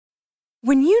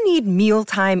When you need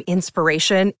mealtime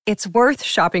inspiration, it's worth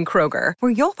shopping Kroger,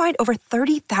 where you'll find over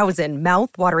 30,000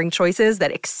 mouth-watering choices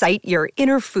that excite your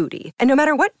inner foodie. And no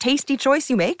matter what tasty choice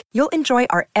you make, you'll enjoy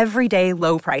our everyday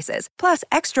low prices, plus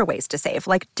extra ways to save,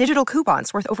 like digital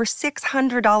coupons worth over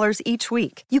 $600 each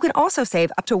week. You can also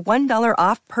save up to $1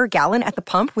 off per gallon at the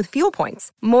pump with fuel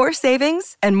points. More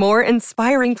savings and more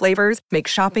inspiring flavors make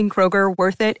shopping Kroger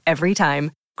worth it every time.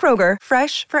 Kroger,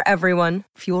 fresh for everyone.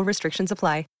 Fuel restrictions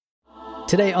apply.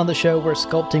 Today on the show, we're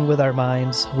sculpting with our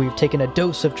minds, we've taken a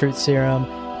dose of truth serum,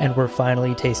 and we're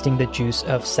finally tasting the juice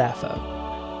of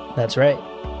Sappho. That's right,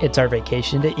 it's our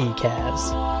vacation to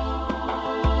ECAS.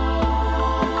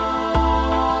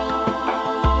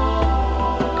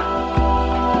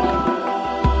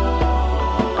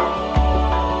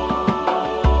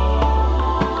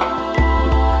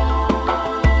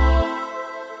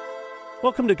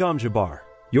 Welcome to Gom Jabbar,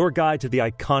 your guide to the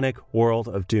iconic world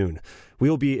of Dune.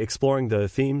 We'll be exploring the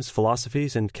themes,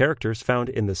 philosophies, and characters found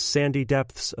in the sandy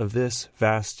depths of this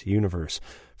vast universe,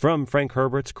 from Frank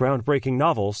Herbert's groundbreaking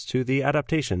novels to the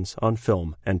adaptations on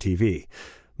film and TV.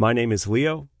 My name is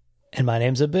Leo. And my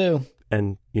name's Abu.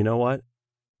 And you know what?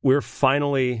 We're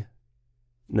finally...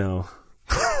 No.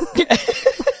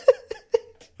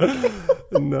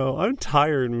 No, I'm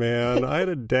tired, man. I had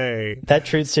a day. That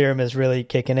truth serum is really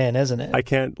kicking in, isn't it? I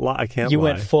can't lie. You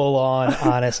went full on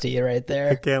honesty right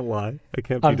there. I can't lie.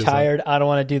 I'm tired. I don't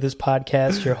want to do this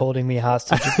podcast. You're holding me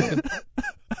hostage.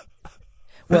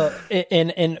 Well,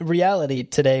 in reality,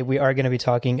 today we are going to be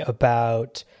talking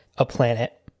about a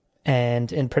planet.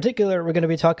 And in particular, we're going to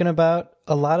be talking about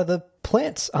a lot of the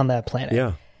plants on that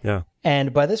planet. Yeah.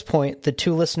 And by this point, the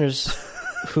two listeners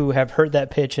who have heard that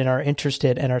pitch and are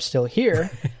interested and are still here,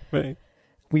 right.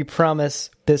 We promise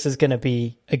this is going to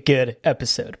be a good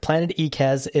episode. Planet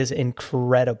ECAS is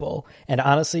incredible. And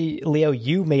honestly, Leo,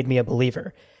 you made me a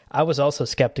believer. I was also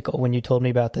skeptical when you told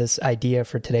me about this idea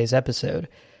for today's episode.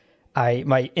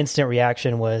 My instant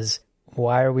reaction was,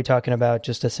 why are we talking about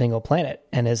just a single planet?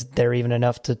 And is there even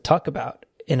enough to talk about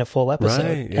in a full episode?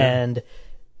 Right, yeah. And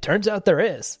turns out there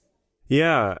is.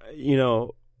 Yeah,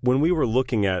 when we were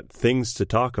looking at things to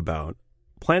talk about,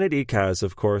 Planet ECAS,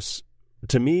 of course,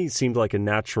 to me seemed like a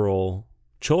natural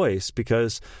choice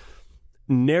because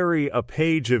nary a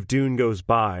page of Dune goes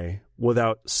by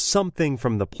without something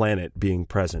from the planet being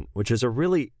present, which is a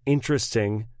really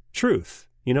interesting truth.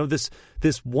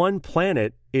 This one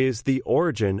planet is the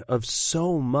origin of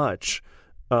so much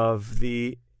of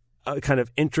the kind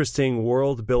of interesting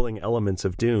world-building elements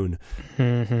of Dune.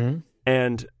 Mm-hmm.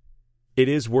 And it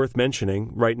is worth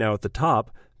mentioning right now at the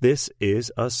top, this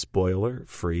is a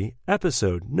spoiler-free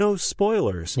episode. No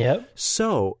spoilers. Yep.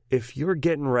 So if you're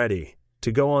getting ready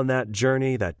to go on that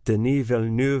journey, that Denis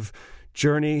Villeneuve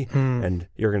journey, and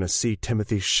you're going to see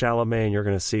Timothée Chalamet, and you're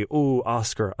going to see,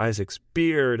 Oscar Isaac's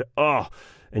beard,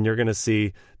 and you're going to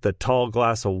see the tall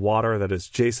glass of water that is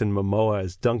Jason Momoa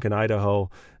as Duncan Idaho,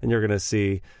 and you're going to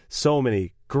see so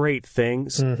many great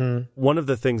things. Mm-hmm. One of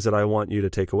the things that I want you to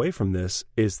take away from this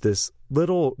is this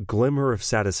little glimmer of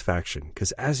satisfaction,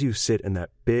 because as you sit in that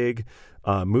big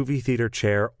movie theater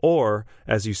chair, or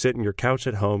as you sit in your couch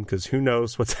at home, because who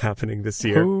knows what's happening this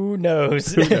year? Who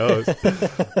knows? Who knows?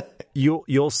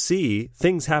 You'll see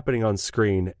things happening on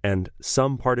screen, and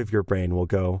some part of your brain will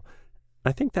go,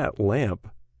 I think that lamp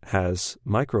has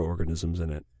microorganisms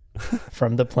in it.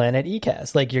 From the planet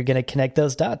ECAS. Like, you're going to connect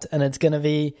those dots, and it's going to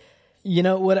be...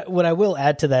 what I will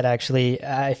add to that, actually,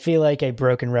 I feel like a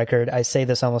broken record. I say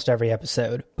this almost every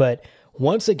episode, but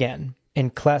once again, in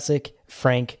classic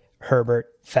Frank Herbert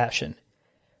fashion,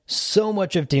 so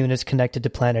much of Dune is connected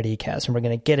to Planet ECAS, and we're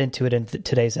going to get into it in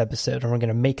today's episode, and we're going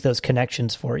to make those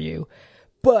connections for you.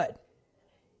 But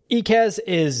ECAS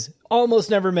is almost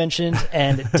never mentioned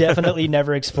and definitely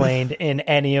never explained in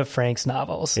any of Frank's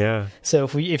novels. Yeah. So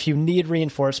if you need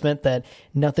reinforcement that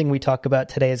nothing we talk about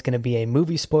today is going to be a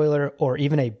movie spoiler or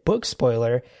even a book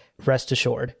spoiler, rest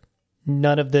assured,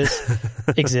 none of this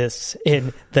exists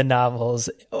in the novels.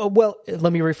 Oh, well,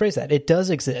 let me rephrase that. It does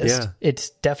exist. Yeah.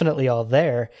 It's definitely all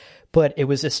there, but it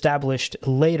was established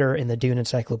later in the Dune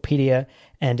Encyclopedia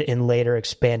and in later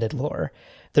expanded lore.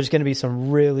 There's going to be some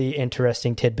really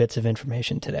interesting tidbits of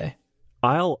information today.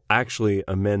 I'll actually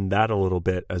amend that a little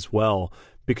bit as well,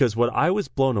 because what I was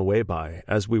blown away by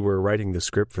as we were writing the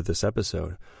script for this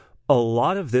episode, a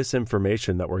lot of this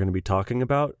information that we're going to be talking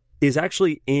about is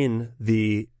actually in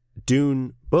the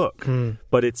Dune book,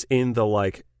 but it's in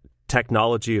the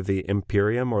technology of the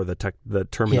Imperium, or the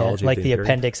terminology like of the Imperium.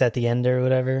 appendix at the end or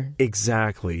whatever.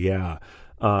 Exactly, yeah.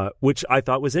 which I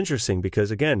thought was interesting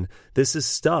because, again, this is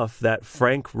stuff that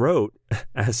Frank wrote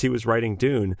as he was writing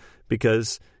Dune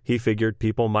because he figured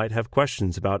people might have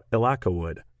questions about Elaka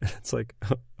wood. It's like,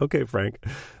 okay, Frank.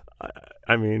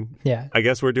 I mean, yeah. I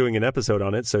guess we're doing an episode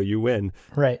on it, so you win.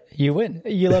 Right. You win.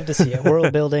 You love to see it.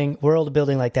 World building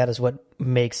like that is what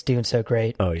makes Dune so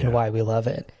great and why we love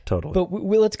it. Totally. But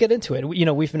let's get into it. You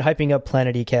know, we've been hyping up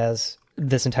Planet Ikaz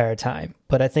this entire time,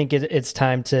 but I think it's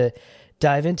time to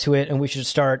dive into it, and we should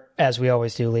start, as we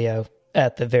always do, Leo,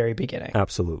 at the very beginning.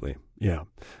 Absolutely. Yeah.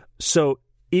 So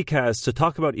Ikaz, to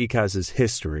talk about Ikaz's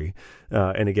history,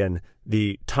 and again,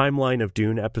 the timeline of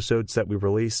Dune episodes that we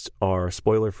released are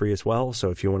spoiler-free as well,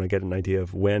 so if you want to get an idea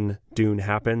of when Dune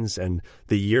happens and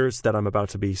the years that I'm about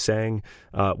to be saying,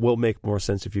 will make more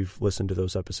sense if you've listened to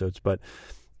those episodes. But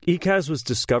Ikaz was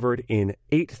discovered in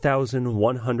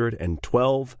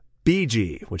 8112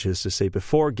 BG, which is to say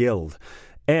before Guild,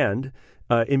 and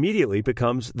immediately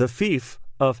becomes the fief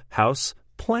of House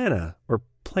Plana, or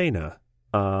Plana,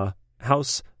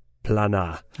 House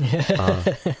Plana,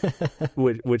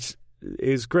 which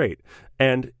is great.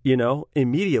 And, you know,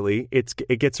 immediately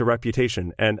it gets a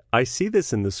reputation. And I see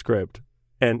this in the script.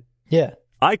 And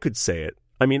I could say it.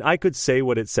 I mean, I could say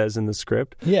what it says in the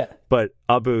script. Yeah. But,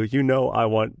 Abu, you know I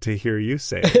want to hear you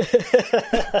say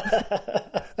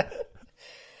it.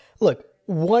 Look,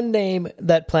 one name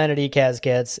that Planet Ikaz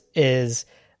gets is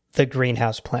the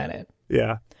Greenhouse Planet.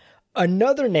 Yeah.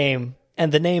 Another name,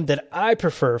 and the name that I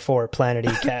prefer for Planet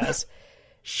Ikaz,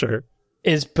 sure,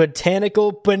 is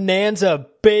Botanical Bonanza,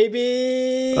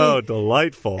 baby! Oh,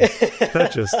 delightful.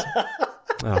 That just...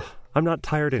 I'm not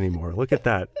tired anymore. Look at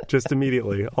that. Just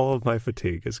immediately, all of my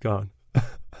fatigue is gone.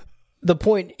 The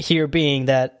point here being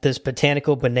that this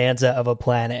botanical bonanza of a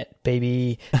planet,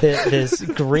 baby, this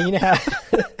greenhouse...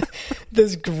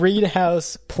 This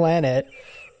greenhouse planet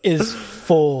is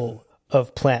full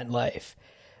of plant life.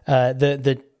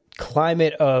 The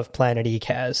climate of Planet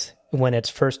Ikaz, when it's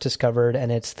first discovered, and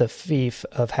it's the fief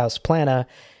of House Plana,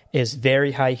 is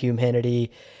very high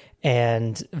humidity,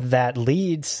 and that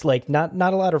leads, like, not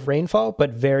a lot of rainfall,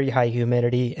 but very high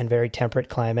humidity and very temperate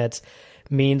climates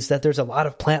means that there's a lot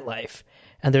of plant life,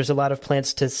 and there's a lot of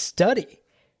plants to study.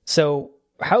 So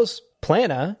House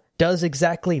Plana does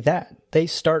exactly that. They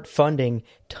start funding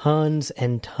tons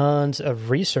and tons of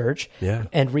research,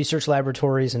 and research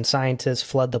laboratories and scientists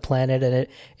flood the planet, and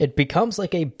it becomes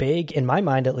like a big, in my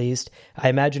mind at least, I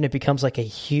imagine it becomes like a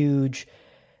huge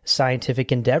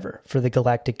scientific endeavor for the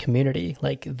galactic community.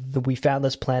 Like, we found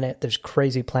this planet, there's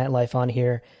crazy plant life on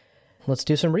here, let's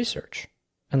do some research.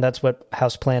 And that's what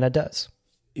House Plana does.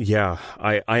 Yeah,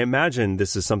 I imagine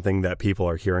this is something that people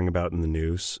are hearing about in the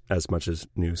news, as much as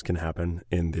news can happen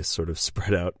in this sort of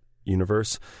spread out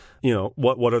universe. You know,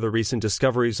 what are the recent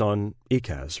discoveries on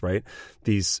Ikaz, right?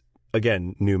 These,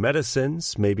 again, new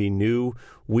medicines, maybe new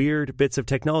weird bits of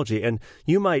technology. And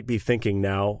you might be thinking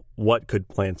now, what could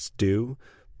plants do?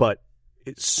 But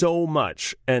it's so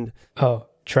much. And oh,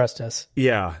 trust us.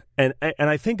 Yeah. And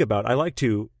I think about, I like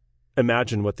to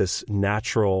imagine what this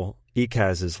natural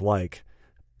Ikaz is like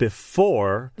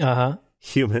before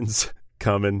humans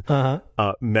come and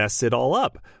mess it all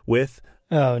up with,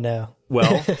 oh no,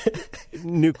 well,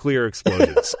 nuclear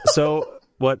explosions. So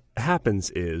what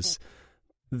happens is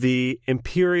the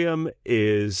Imperium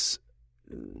is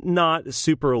not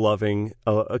super loving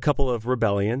a couple of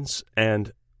rebellions,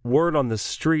 and word on the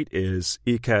street is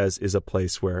Ikaz is a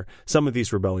place where some of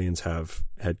these rebellions have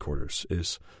headquarters,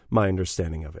 is my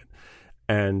understanding of it.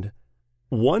 And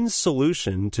one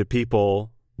solution to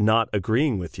people not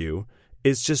agreeing with you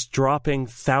is just dropping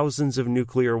thousands of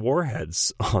nuclear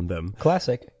warheads on them.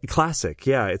 Classic.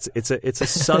 Yeah. It's a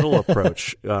subtle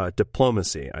approach.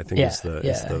 Diplomacy, I think, is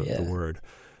the word.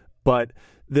 But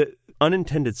the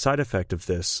unintended side effect of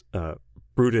this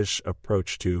brutish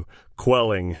approach to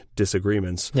quelling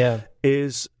disagreements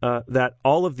is that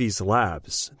all of these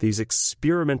labs, these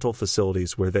experimental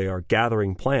facilities where they are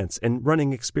gathering plants and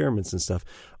running experiments and stuff,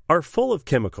 are full of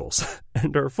chemicals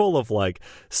and are full of, like,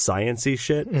 science-y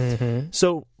shit. Mm-hmm.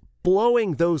 So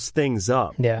blowing those things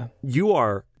up, you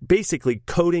are basically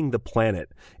coating the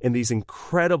planet in these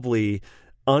incredibly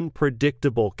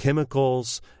unpredictable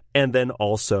chemicals, and then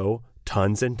also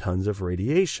tons and tons of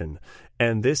radiation.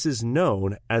 And this is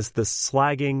known as the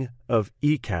slagging of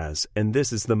Ikaz. And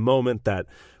this is the moment that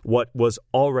what was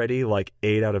already like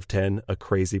 8 out of 10 a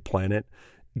crazy planet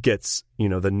gets, you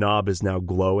know, the knob is now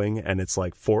glowing and it's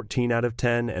like 14 out of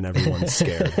 10 and everyone's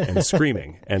scared and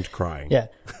screaming and crying. Yeah.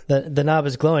 The knob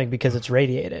is glowing because it's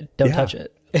radiated. Don't touch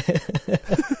it.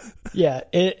 Yeah,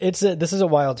 this is a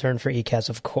wild turn for Ikaz,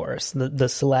 of course. The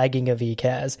slagging of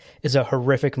Ikaz is a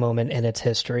horrific moment in its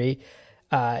history.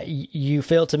 You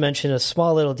failed to mention a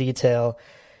small little detail.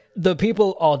 The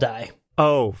people all die.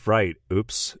 Oh, right.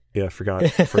 Oops. Yeah, forgot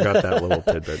that little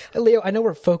tidbit. Leo, I know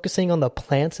we're focusing on the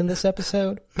plants in this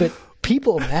episode, but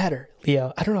people matter,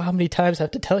 Leo. I don't know how many times I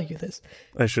have to tell you this.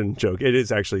 I shouldn't joke. It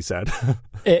is actually sad.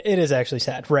 It is actually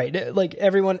sad, right? Like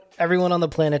everyone on the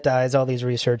planet dies, all these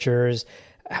researchers.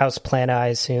 House Plana, I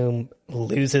assume,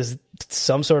 loses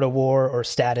some sort of war or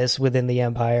status within the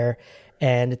Empire,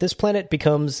 and this planet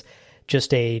becomes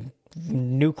just a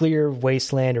nuclear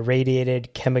wasteland,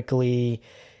 irradiated, chemically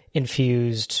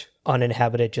infused,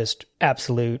 uninhabited, just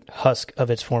absolute husk of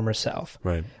its former self.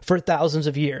 Right. For thousands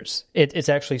of years. It's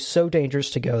actually so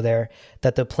dangerous to go there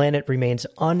that the planet remains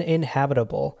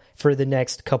uninhabitable for the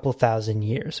next couple thousand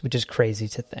years, which is crazy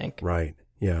to think. Right.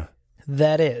 Yeah.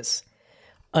 That is.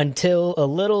 Until a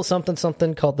little something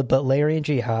called the Butlerian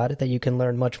Jihad that you can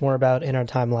learn much more about in our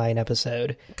timeline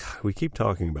episode. God, we keep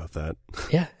talking about that.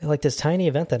 Yeah, like this tiny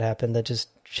event that happened that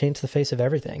just changed the face of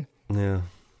everything. Yeah.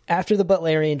 After the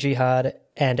Butlerian Jihad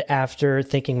and after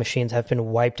thinking machines have been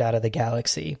wiped out of the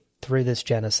galaxy through this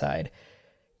genocide,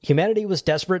 humanity was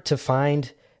desperate to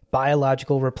find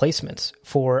biological replacements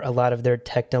for a lot of their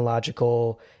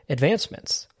technological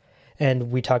advancements.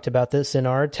 And we talked about this in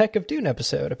our Tech of Dune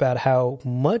episode, about how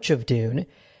much of Dune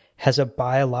has a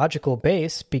biological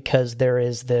base because there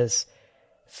is this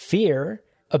fear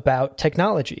about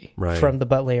technology from the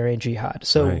Butlerian Jihad.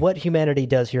 So what humanity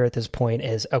does here at this point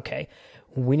is, okay,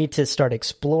 we need to start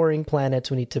exploring planets.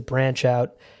 We need to branch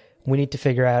out. We need to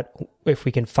figure out if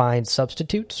we can find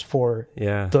substitutes for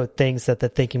the things that the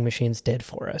thinking machines did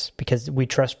for us, because we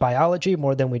trust biology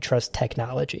more than we trust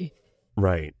technology.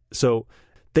 Right. So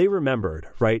they remembered,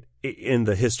 right, in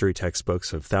the history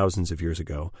textbooks of thousands of years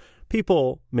ago,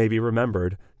 people maybe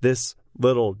remembered this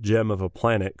little gem of a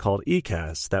planet called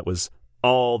Ekaz that was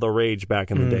all the rage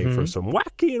back in the day for some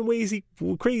wacky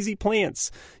and crazy plants,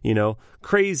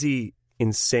 crazy,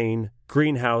 insane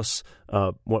greenhouse.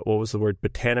 What was the word?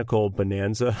 Botanical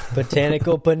bonanza.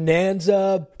 Botanical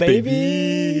bonanza,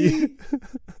 baby.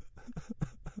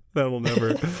 That'll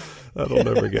never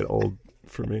get old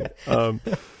for me.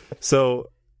 So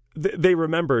they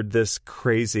remembered this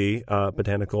crazy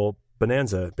botanical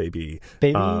bonanza baby.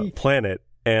 Planet,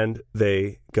 and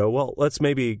they go, well, let's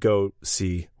maybe go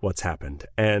see what's happened.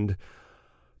 And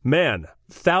man,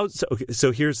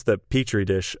 so here's the petri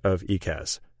dish of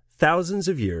Ekaz. Thousands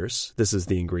of years, this is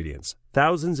the ingredients,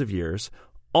 thousands of years,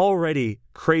 already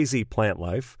crazy plant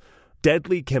life,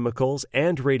 deadly chemicals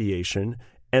and radiation,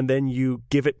 and then you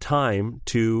give it time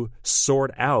to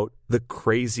sort out the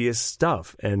craziest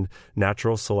stuff. And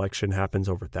natural selection happens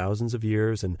over thousands of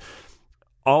years, and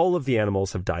all of the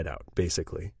animals have died out,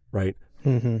 basically, right?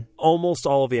 Mm-hmm. Almost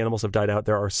all of the animals have died out.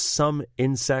 There are some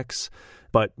insects,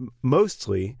 but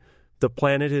mostly the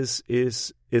planet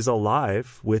is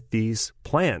alive with these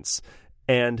plants.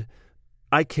 And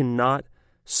I cannot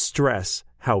stress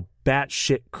how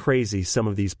batshit crazy some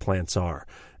of these plants are.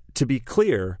 To be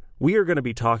clear, we are going to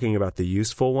be talking about the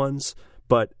useful ones,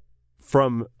 but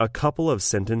from a couple of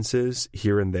sentences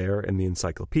here and there in the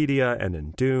encyclopedia and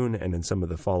in Dune and in some of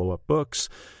the follow-up books,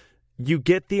 you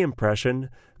get the impression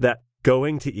that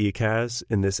going to Ekaz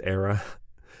in this era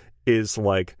is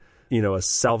like, a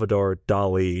Salvador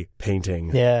Dali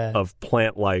painting of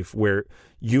plant life where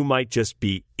you might just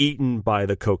be eaten by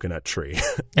the coconut tree.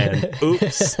 And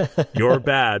oops, you're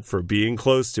bad for being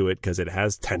close to it because it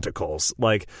has tentacles.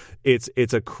 Like,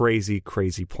 it's a crazy,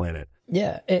 crazy planet.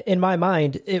 Yeah, in my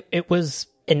mind, it was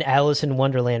an Alice in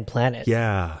Wonderland planet.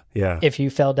 Yeah. If you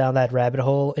fell down that rabbit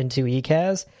hole into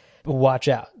Ekaz, watch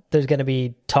out. There's going to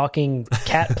be talking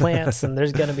cat plants, and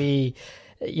there's going to be,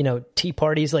 tea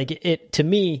parties. Like, to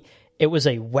me, it was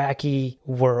a wacky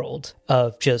world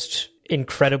of just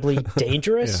incredibly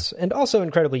dangerous and also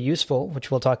incredibly useful,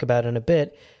 which we'll talk about in a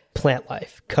bit, plant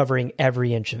life, covering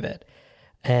every inch of it.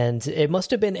 And it must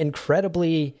have been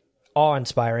incredibly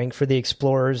awe-inspiring for the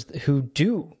explorers who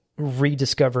do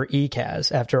rediscover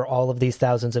Ekaz after all of these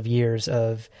thousands of years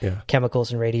of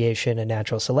chemicals and radiation and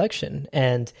natural selection.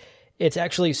 And it's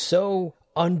actually so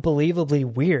unbelievably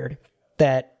weird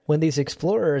that when these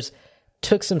explorers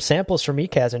took some samples from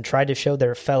Ekaz and tried to show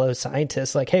their fellow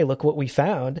scientists, like, hey, look what we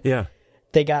found,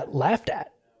 they got laughed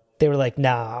at. They were like,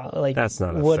 nah, like, that's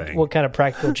not a thing. What kind of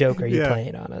practical joke are you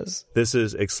playing on us? This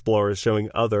is explorers showing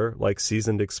other,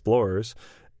 seasoned explorers,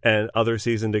 and other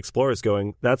seasoned explorers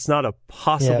going, that's not a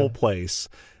possible place.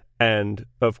 And,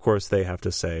 of course, they have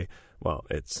to say, well,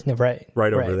 it's right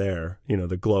over there,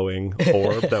 the glowing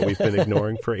orb that we've been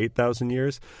ignoring for 8,000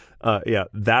 years.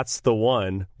 That's the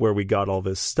one where we got all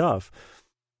this stuff.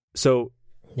 So,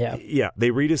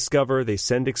 they rediscover, they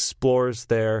send explorers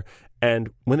there,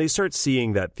 And when they start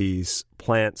seeing that these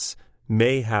plants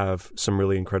may have some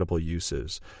really incredible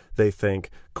uses, they think,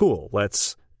 cool,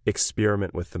 let's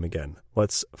experiment with them again.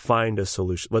 Let's find a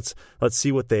solution. Let's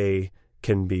see what they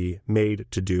can be made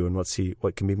to do, and let's see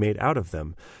what can be made out of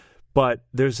them. But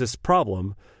there's this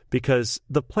problem because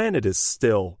the planet is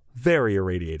still very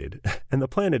irradiated, and the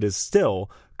planet is still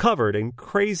covered in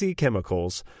crazy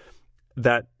chemicals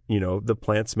that, the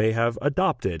plants may have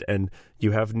adopted, and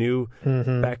you have new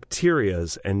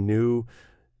bacterias and new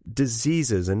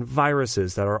diseases and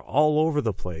viruses that are all over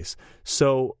the place.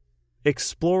 So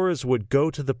explorers would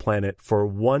go to the planet for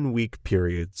 1 week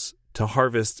periods to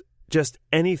harvest just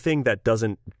anything that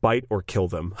doesn't bite or kill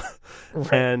them.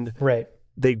 And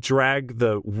they drag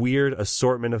the weird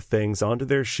assortment of things onto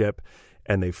their ship,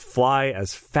 and they fly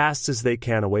as fast as they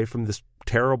can away from this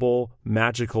terrible,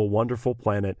 magical, wonderful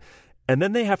planet. And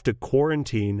then they have to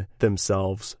quarantine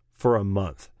themselves for a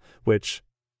month, which,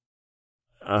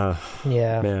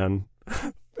 man.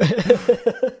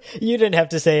 You didn't have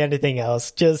to say anything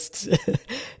else. Just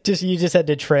you just had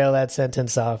to trail that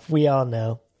sentence off. We all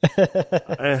know.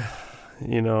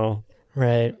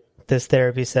 Right. This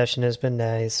therapy session has been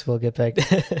nice. We'll get back to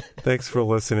Thanks for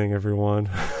listening, everyone.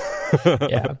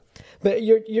 Yeah. But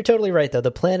you're totally right, though.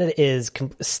 The planet is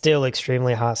still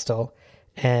extremely hostile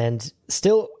and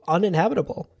still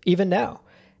uninhabitable, even now.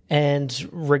 And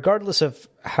regardless of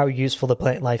how useful the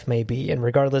plant life may be, and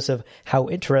regardless of how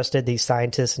interested these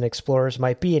scientists and explorers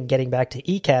might be in getting back to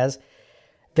ECAS,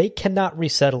 they cannot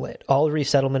resettle it. All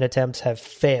resettlement attempts have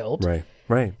failed.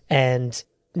 Right. And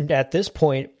at this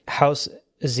point, House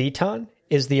Zeton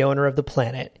is the owner of the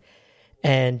planet.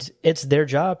 And it's their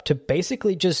job to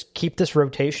basically just keep this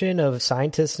rotation of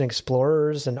scientists and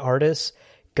explorers and artists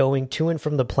going to and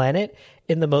from the planet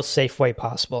in the most safe way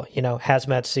possible.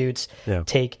 Hazmat suits,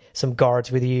 take some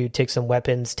guards with you, take some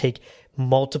weapons, take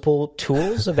multiple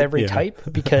tools of every type,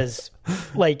 because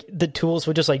the tools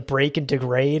would just break and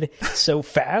degrade so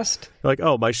fast.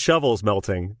 Oh, my shovel's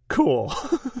melting. Cool.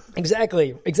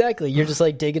 Exactly. You're just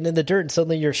digging in the dirt, and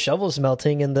suddenly your shovel's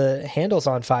melting and the handle's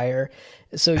on fire.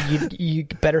 So you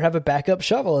better have a backup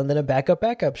shovel, and then a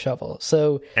backup shovel.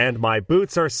 So and my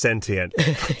boots are sentient.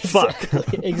 Fuck.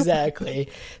 Exactly.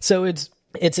 So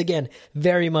it's again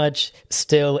very much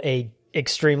still a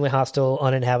extremely hostile,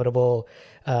 uninhabitable,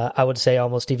 I would say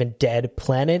almost even dead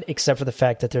planet, except for the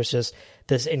fact that there's just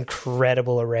this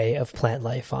incredible array of plant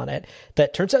life on it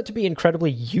that turns out to be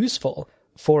incredibly useful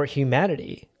for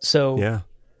humanity. So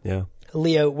yeah.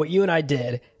 Leo, what you and I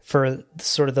did for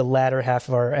sort of the latter half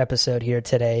of our episode here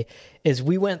today is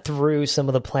we went through some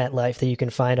of the plant life that you can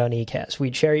find on ECAS. We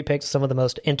cherry-picked some of the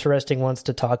most interesting ones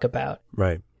to talk about.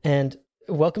 Right. And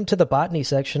welcome to the botany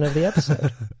section of the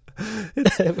episode.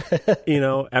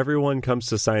 Everyone comes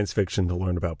to science fiction to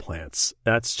learn about plants.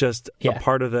 That's just a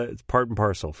part of it's part and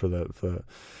parcel for the.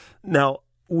 Now,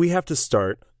 we have to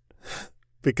start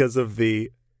because of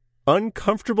the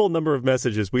uncomfortable number of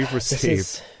messages we've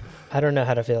received. I don't know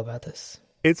how to feel about this.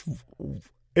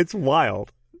 It's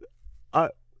wild.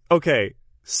 Okay,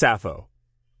 Sappho.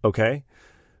 Okay,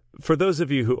 for those of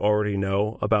you who already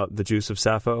know about the juice of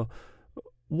Sappho,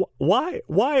 why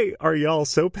are y'all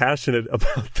so passionate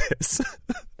about this?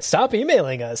 Stop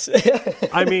emailing us.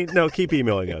 I mean, no, keep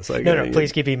emailing us. No,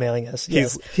 please keep emailing us.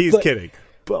 He's kidding,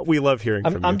 but we love hearing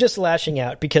from you. I'm just lashing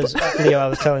out because, Leo, I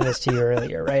was telling this to you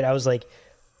earlier, right? I was like,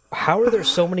 how are there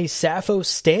so many Sappho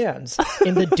stans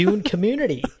in the Dune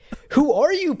community? Who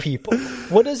are you people?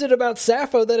 What is it about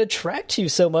Sappho that attracts you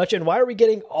so much? And why are we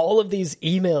getting all of these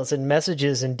emails and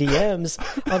messages and DMs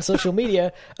on social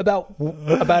media about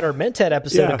our Mentat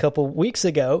episode a couple weeks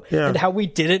ago and how we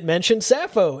didn't mention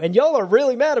Sappho? And y'all are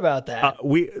really mad about that.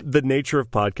 The nature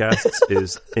of podcasts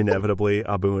is inevitably,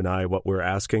 Abu and I, what we're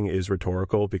asking is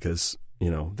rhetorical because,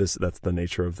 that's the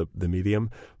nature of the medium.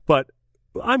 But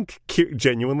I'm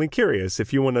genuinely curious.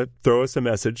 If you want to throw us a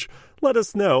message, let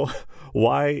us know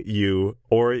why you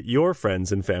or your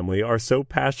friends and family are so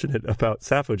passionate about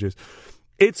Sappho juice.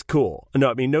 It's cool.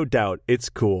 No doubt it's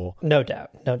cool. No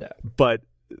doubt. But,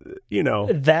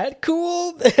 That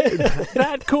cool?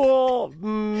 That cool?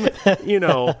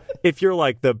 If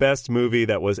you're the best movie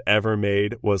that was ever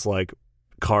made was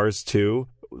Cars 2,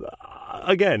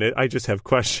 again, I just have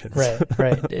questions.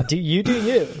 Right. Do you,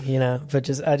 but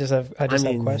I just have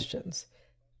questions.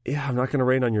 Yeah, I'm not going to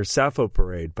rain on your Sappho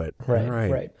parade, but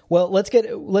right. Well, let's get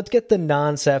the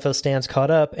non-Sappho stands caught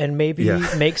up and maybe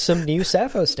make some new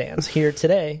Sappho stands here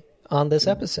today on this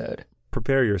episode.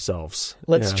 Prepare yourselves.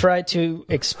 Let's try to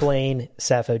explain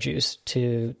Sappho juice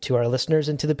to our listeners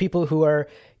and to the people who are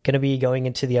going to be going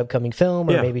into the upcoming film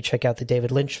or maybe check out the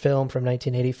David Lynch film from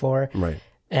 1984. Right.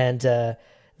 And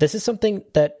this is something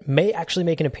that may actually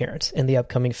make an appearance in the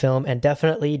upcoming film, and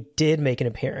definitely did make an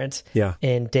appearance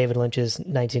in David Lynch's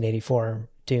 1984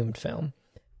 Doomed film.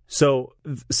 So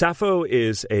Sappho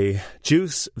is a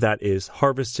juice that is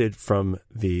harvested from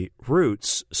the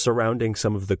roots surrounding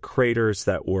some of the craters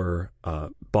that were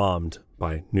bombed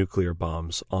by nuclear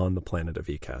bombs on the planet of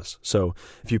Icaz. So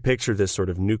if you picture this sort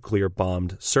of nuclear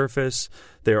bombed surface,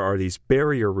 there are these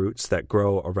barrier roots that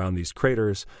grow around these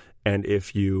craters, and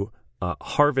if you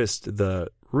harvest the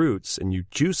roots and you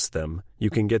juice them, you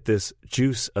can get this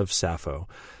juice of Sappho.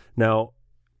 Now,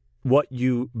 what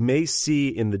you may see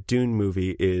in the Dune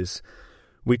movie is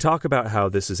we talk about how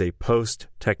this is a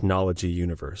post-technology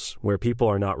universe where people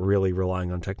are not really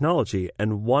relying on technology.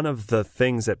 And one of the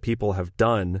things that people have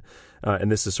done,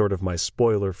 and this is sort of my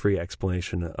spoiler-free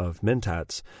explanation of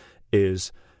Mentats,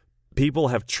 is people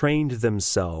have trained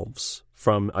themselves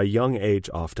from a young age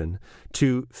often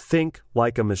to think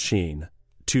like a machine,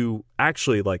 to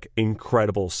actually like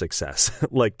incredible success,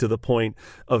 like to the point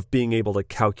of being able to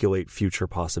calculate future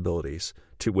possibilities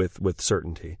with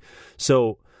certainty.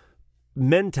 So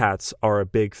Mentats are a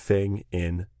big thing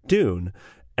in Dune,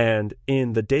 and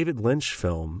in the David Lynch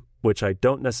film, which I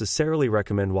don't necessarily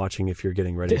recommend watching if you're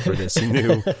getting ready for this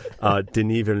new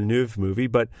Denis Villeneuve movie,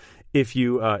 but if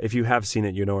you have seen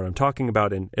it, you know what I'm talking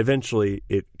about, and eventually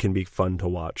it can be fun to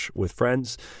watch with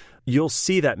friends. You'll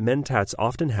see that Mentats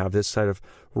often have this sort of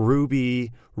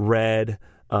ruby red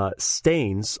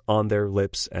stains on their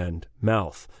lips and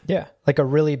mouth. Yeah, like a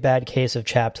really bad case of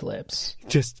chapped lips.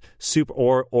 Just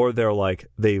super, or they're like,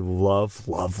 they love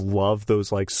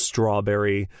those like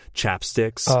strawberry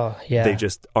chapsticks. Oh, yeah. They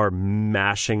just are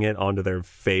mashing it onto their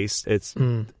face. It's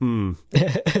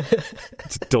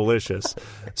it's delicious.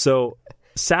 So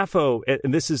Sappho,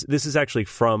 and this is actually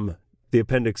from the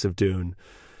appendix of Dune,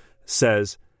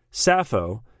 says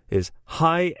Sappho is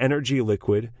high-energy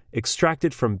liquid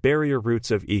extracted from barrier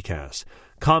roots of Icaz,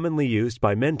 commonly used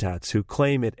by Mentats who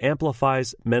claim it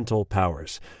amplifies mental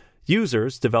powers.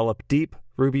 Users develop deep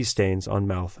ruby stains on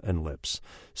mouth and lips.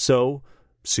 So,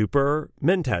 super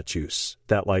Mentat juice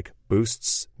that, like,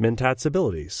 boosts Mentats'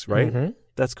 abilities, right? Mm-hmm.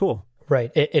 That's cool.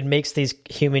 Right. It makes these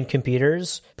human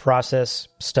computers process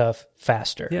stuff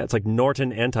faster. Yeah, it's like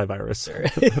Norton antivirus.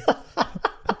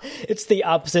 It's the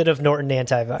opposite of Norton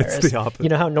antivirus. It's the opposite. You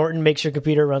know how Norton makes your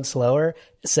computer run slower?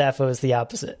 Sappho is the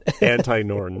opposite.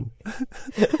 Anti-Norton.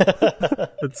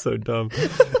 That's so dumb.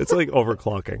 It's like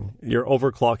overclocking. You're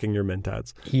overclocking your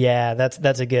Mentats. Yeah,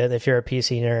 that's a good, if you're a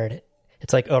PC nerd,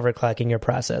 it's like overclocking your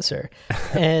processor.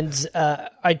 And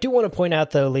I do want to point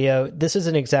out, though, Leo, this is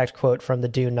an exact quote from the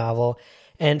Dune novel.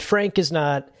 And Frank is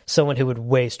not someone who would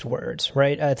waste words,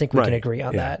 right? I think we can agree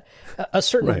on that. A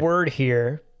certain word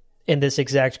here in this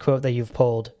exact quote that you've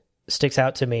pulled sticks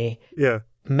out to me. Yeah.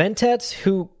 Mentats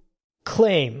who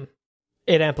claim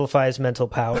it amplifies mental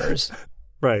powers.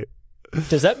 Right.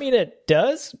 Does that mean it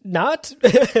does not?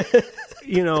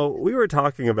 You know, we were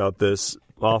talking about this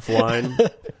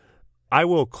offline. I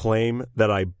will claim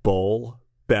that I bowl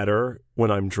better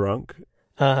when I'm drunk.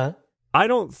 Uh-huh. I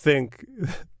don't think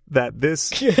that this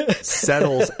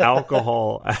settles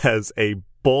alcohol as a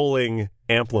bowling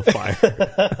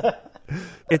amplifier.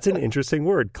 It's an interesting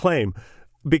word, claim,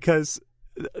 because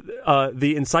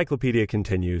the encyclopedia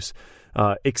continues,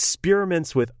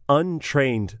 experiments with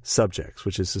untrained subjects,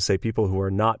 which is to say people who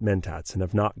are not Mentats and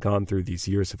have not gone through these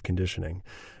years of conditioning,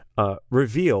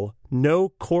 reveal no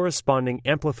corresponding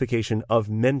amplification of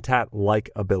Mentat-like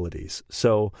abilities.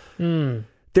 So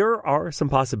there are some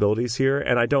possibilities here,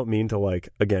 and I don't mean to, like,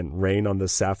 again, rain on the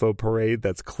Sappho parade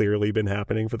that's clearly been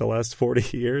happening for the last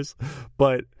 40 years,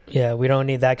 but... Yeah, we don't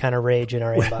need that kind of rage in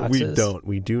our inboxes.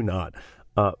 We do not.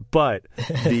 But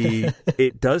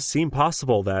it does seem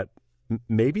possible that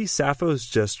maybe Sappho's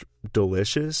just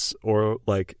delicious, or,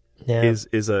 like,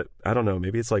 is a, I don't know,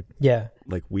 maybe it's like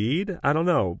weed? I don't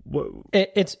know.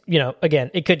 It's, you know,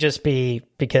 again, it could just be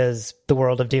because the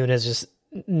world of Dune is just...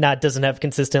 doesn't have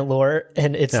consistent lore,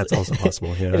 and that's also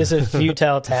possible. Yeah. It is a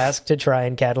futile task to try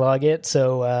and catalog it,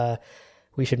 so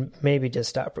we should maybe just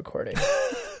stop recording.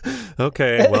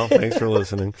 Okay, well, thanks for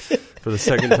listening for the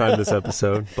second time this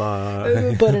episode.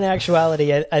 Bye. But in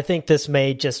actuality, I think this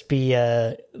may just be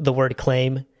the word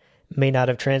claim may not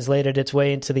have translated its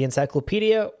way into the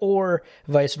encyclopedia, or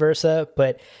vice versa,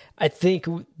 but I think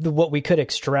what we could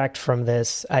extract from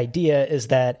this idea is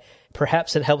that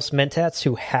perhaps it helps Mentats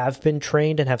who have been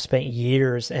trained and have spent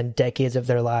years and decades of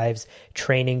their lives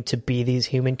training to be these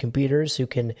human computers who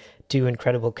can do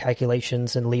incredible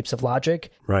calculations and leaps of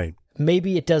logic. Right.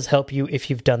 Maybe it does help you if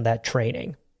you've done that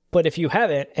training. But if you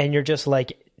haven't, and you're just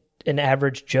like an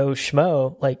average Joe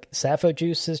Schmo, like, Sappho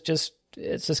juice is just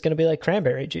it's just going to be like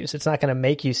cranberry juice. It's not going to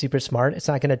make you super smart. It's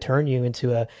not going to turn you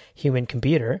into a human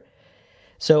computer.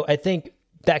 So I think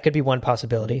that could be one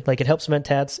possibility. Like, it helps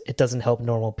mentats. It doesn't help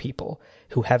normal people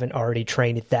who haven't already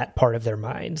trained that part of their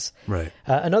minds. Right.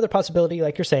 Another possibility,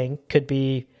 like you're saying, could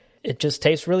be it just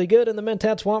tastes really good and the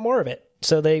mentats want more of it.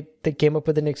 So they came up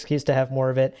with an excuse to have more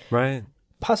of it. Right.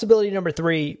 Possibility number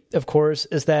 3, of course,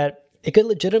 is that it could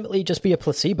legitimately just be a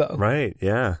placebo. Right,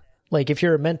 yeah. Like, if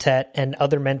you're a mentat and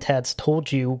other mentats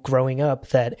told you growing up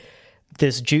that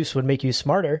this juice would make you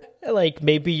smarter, like,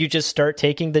 maybe you just start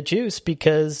taking the juice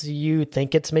because you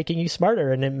think it's making you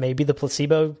smarter, and then maybe the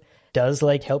placebo does,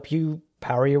 like, help you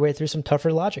power your way through some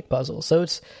tougher logic puzzles. So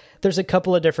there's a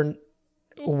couple of different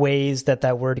ways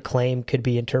that word claim could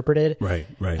be interpreted. Right.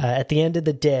 At the end of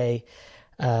the day,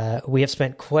 we have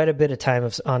spent quite a bit of time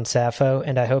on Sappho,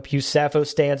 and I hope you Sappho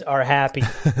stans are happy.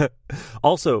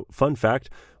 Also, fun fact,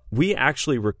 we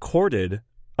actually recorded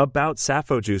about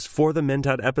Sappho juice for the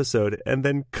Mentat episode and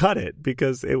then cut it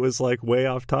because it was like way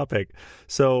off topic.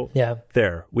 So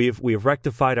there, we've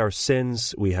rectified our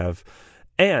sins. We have,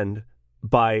 and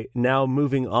by now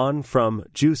moving on from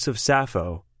juice of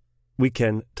Sappho, we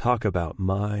can talk about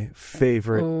my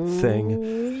favorite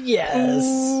thing. Yes.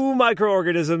 Ooh,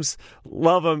 microorganisms.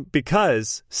 Love them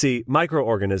because, see,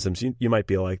 microorganisms, you might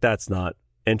be like, that's not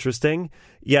interesting.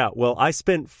 Yeah, well, I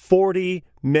spent 40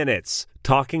 minutes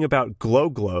talking about glow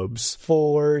globes.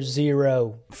 40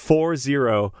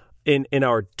 in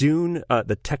our Dune,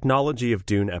 the Technology of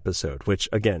Dune episode, which,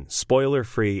 again, spoiler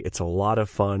free. It's a lot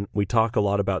of fun. We talk a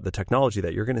lot about the technology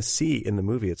that you're going to see in the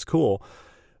movie. It's cool.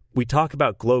 We talk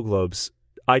about glow globes.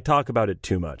 I talk about it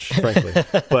too much, frankly.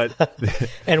 But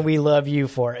and we love you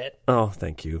for it. Oh,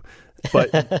 thank you.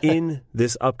 But in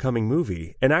this upcoming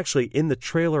movie, and actually in the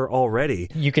trailer already,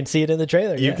 you can see it in the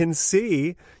trailer. You can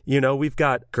see, we've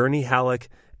got Gurney Halleck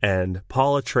and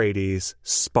Paul Atreides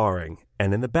sparring.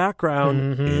 And in the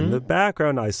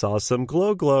background, I saw some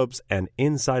glow globes. And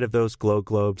inside of those glow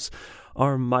globes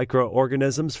are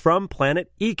microorganisms from Planet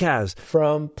Ekaz.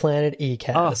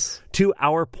 To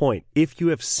our point, if you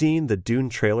have seen the Dune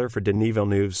trailer for Denis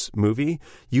Villeneuve's movie,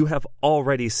 you have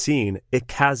already seen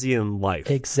Ekazian life.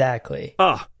 Exactly.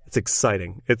 It's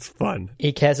exciting. It's fun.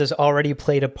 Ekaz has already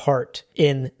played a part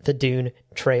in the Dune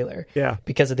trailer. Yeah.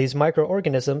 Because of these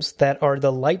microorganisms that are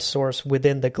the light source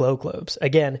within the glow globes.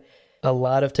 Again, a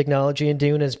lot of technology in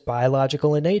Dune is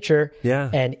biological in nature. Yeah.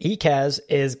 And Ekaz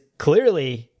is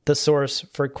clearly the source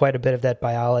for quite a bit of that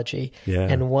biology. Yeah.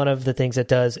 And one of the things it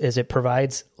does is it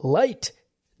provides light.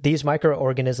 These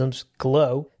microorganisms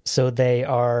glow, so they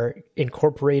are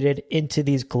incorporated into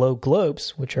these glow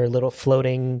globes, which are little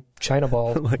floating China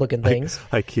ball looking things.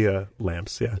 IKEA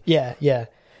lamps, yeah. Yeah.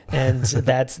 And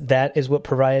that is what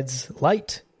provides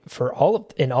light for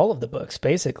in all of the books,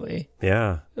 basically.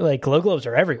 Yeah. Like, glow globes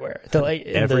are everywhere. In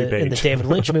the David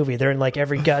Lynch movie, they're in like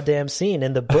every goddamn scene.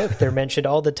 In the book, they're mentioned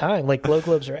all the time. Like, glow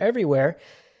globes are everywhere.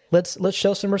 Let's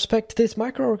show some respect to these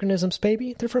microorganisms,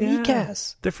 baby. They're from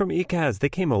Ekaz. They're from Ekaz. They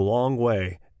came a long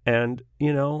way. And,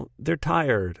 they're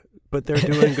tired, but they're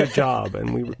doing a good job,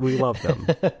 and we love them.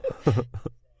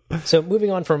 So moving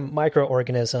on from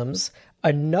microorganisms,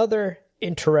 another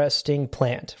interesting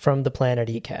plant from the planet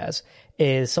Ekaz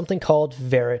is something called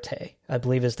verite, I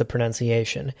believe is the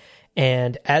pronunciation.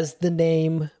 And as the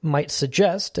name might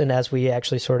suggest, and as we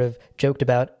actually sort of joked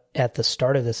about at the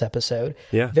start of this episode,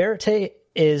 verite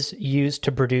is used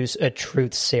to produce a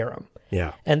truth serum.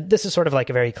 Yeah. And this is sort of like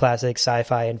a very classic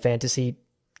sci-fi and fantasy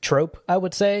trope, I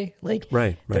would say. Like,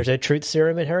 right. There's a truth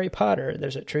serum in Harry Potter.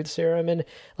 There's a truth serum in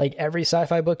like every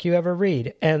sci-fi book you ever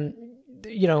read. And,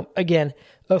 again,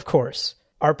 of course,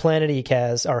 our planet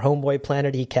Ekaz, our homeboy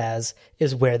planet Ekaz,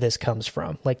 is where this comes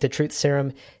from. Like, the truth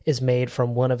serum is made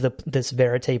from one of this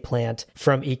verite plant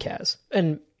from Ekaz.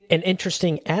 And an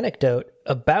interesting anecdote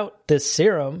about this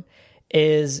serum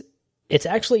is it's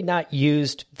actually not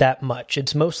used that much.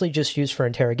 It's mostly just used for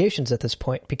interrogations at this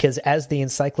point, because as the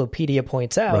encyclopedia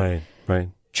points out, right.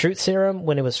 Truth serum,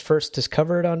 when it was first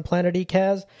discovered on planet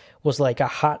Ekaz, was like a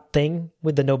hot thing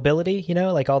with the nobility,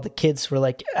 like all the kids were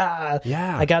like,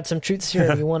 I got some truth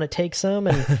serum, you want to take some?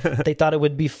 And they thought it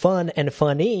would be fun and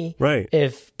funny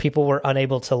if people were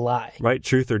unable to lie. Right,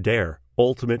 truth or dare.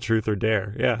 Ultimate truth or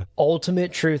dare, yeah.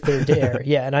 Ultimate truth or dare,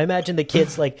 yeah. And I imagine the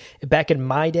kids, like, back in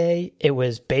my day, it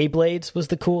was Beyblades was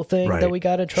the cool thing that we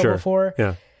got in trouble for.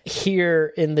 Yeah.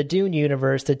 Here in the Dune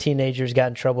universe, the teenagers got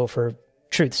in trouble for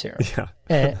truth serum.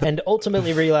 Yeah. and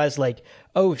ultimately realized, like,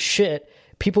 oh shit,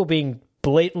 people being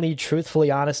blatantly,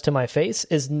 truthfully honest to my face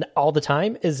all the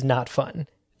time is not fun.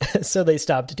 So they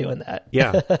stopped doing that.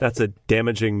 Yeah, that's a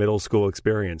damaging middle school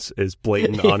experience, is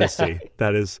blatant honesty.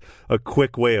 That is a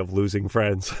quick way of losing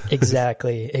friends.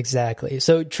 Exactly.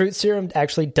 So truth serum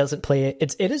actually doesn't play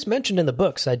it. It is mentioned in the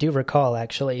books, I do recall,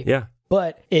 actually. Yeah.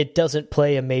 But it doesn't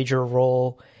play a major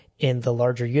role in the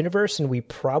larger universe, and we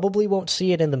probably won't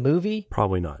see it in the movie.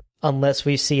 Probably not. Unless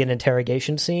we see an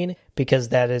interrogation scene, because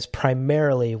that is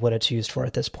primarily what it's used for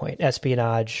at this point,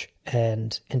 espionage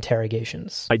and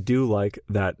interrogations. I do like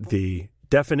that the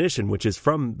definition, which is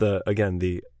from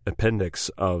the appendix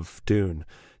of Dune,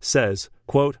 says,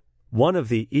 quote, one of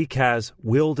the ECAS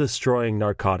will-destroying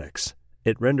narcotics.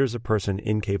 It renders a person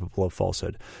incapable of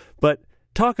falsehood. But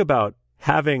talk about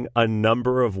having a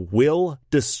number of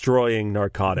will-destroying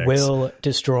narcotics.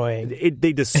 Will-destroying.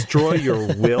 They destroy your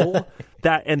will.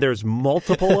 And there's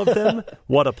multiple of them.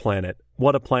 What a planet.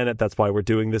 What a planet. That's why we're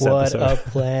doing this episode. What a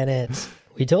planet.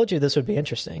 We told you this would be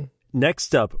interesting.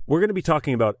 Next up, we're going to be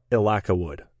talking about Ilaka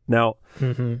wood. Now,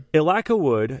 Ilaka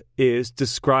wood is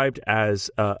described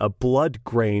as a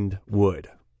blood-grained wood.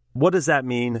 What does that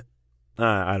mean?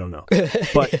 I don't know.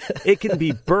 But it can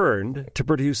be burned to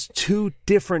produce two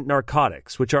different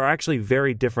narcotics, which are actually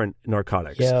very different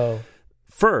narcotics.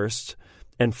 First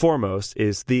and foremost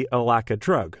is the Ilaka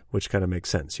drug, which kind of makes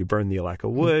sense. You burn the Ilaka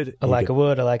wood.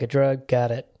 Ilaka drug.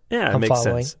 Got it. Yeah, it makes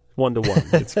sense.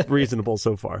 1-to-1. It's reasonable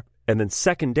so far. And then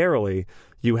secondarily,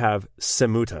 you have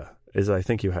Semuta, is I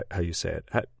think how you say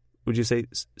it. Would you say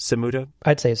Semuta?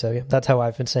 I'd say so, yeah. That's how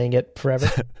I've been saying it forever.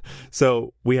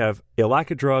 So we have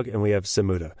Ilaka drug and we have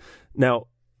Semuta. Now,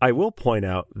 I will point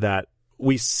out that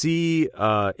we see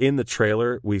in the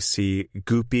trailer, we see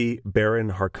Goopy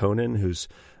Baron Harkonnen, who's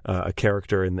a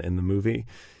character in the movie.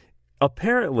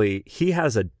 Apparently, he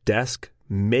has a desk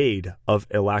made of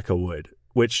Ilaka wood,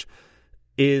 which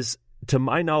is, to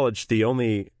my knowledge, the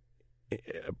only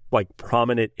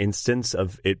prominent instance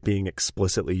of it being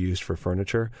explicitly used for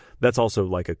furniture. That's also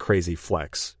like a crazy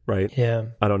flex, right? Yeah.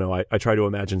 I don't know. I try to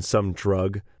imagine some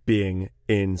drug being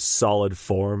in solid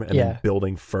form and then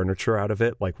building furniture out of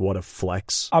it. Like, what a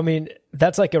flex. I mean,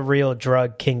 that's like a real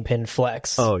drug kingpin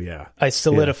flex. Oh, yeah. I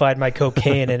solidified my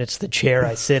cocaine and it's the chair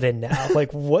I sit in now.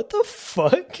 Like, what the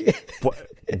fuck?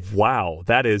 Wow,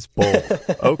 that is bold.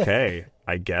 Okay,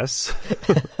 I guess.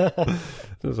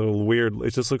 This is a weird.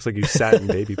 It just looks like you sat in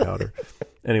baby powder.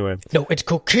 Anyway. No, it's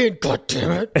cocaine,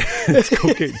 goddammit. It's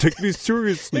cocaine. Take me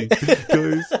seriously,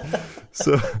 guys.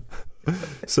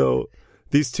 So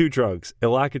these two drugs,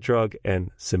 Ilaka drug and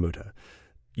Semuta.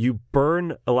 You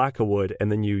burn Ilaka wood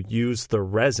and then you use the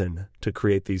resin to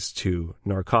create these two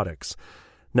narcotics.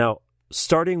 Now,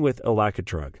 starting with Ilaka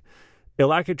drug.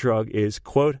 Ilaka drug is,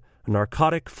 quote, a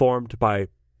narcotic formed by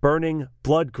burning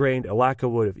blood-grained Ilaka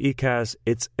wood of ECAS.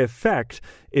 Its effect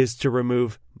is to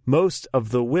remove most of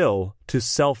the will to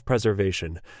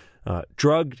self-preservation.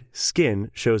 Drugged skin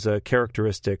shows a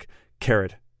characteristic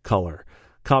carrot color,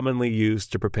 commonly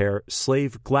used to prepare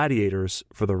slave gladiators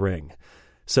for the ring.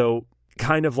 So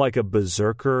kind of like a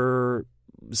berserker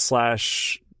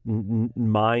 /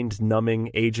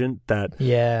 mind-numbing agent that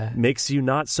makes you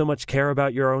not so much care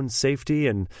about your own safety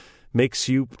and makes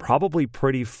you probably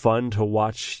pretty fun to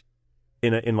watch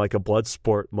in like a blood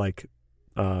sport, like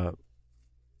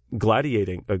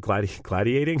gladiating.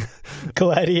 Gladiating.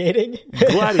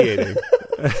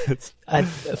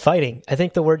 Fighting. I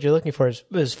think the word you're looking for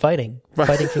is fighting.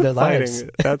 Fighting for their lives.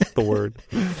 That's the word.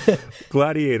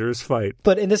 Gladiators fight.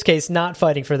 But in this case, not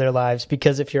fighting for their lives,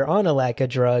 because if you're on Ilaka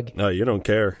drug, no, you don't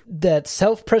care. That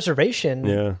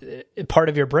self-preservation part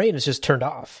of your brain is just turned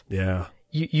off. Yeah.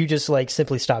 You just like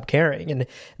simply stop caring. And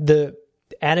the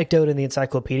anecdote in the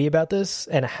encyclopedia about this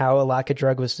and how Ilaka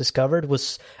drug was discovered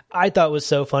I thought was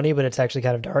so funny, but it's actually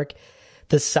kind of dark.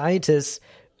 The scientists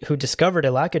who discovered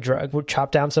Ilaka drug would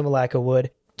chop down some Ilaka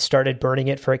wood, started burning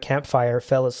it for a campfire,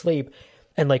 fell asleep,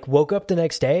 and like woke up the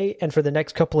next day, and for the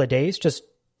next couple of days just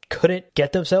couldn't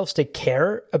get themselves to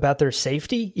care about their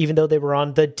safety, even though they were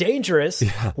on the dangerous,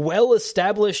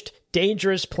 well-established,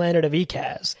 dangerous planet of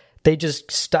ECAS. They just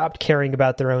stopped caring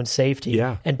about their own safety.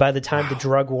 Yeah. And by the time the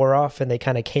drug wore off and they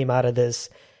kind of came out of this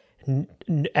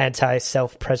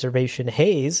anti-self-preservation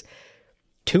haze,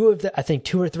 I think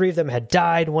two or three of them had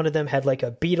died. One of them had like a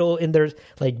beetle in their,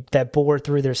 like that bored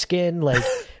through their skin, like,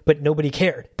 but nobody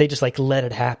cared. They just like let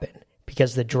it happen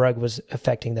because the drug was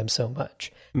affecting them so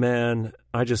much. Man,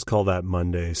 I just call that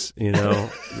Mondays, you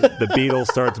know? The beetle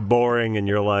starts boring and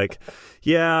you're like,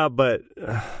 yeah, but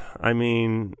I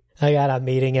mean, I got a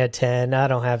meeting at 10. I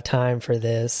don't have time for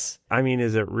this. I mean,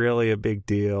 is it really a big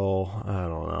deal? I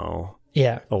don't know.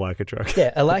 Yeah. a Laka drug.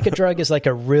 Yeah, a Laka drug is like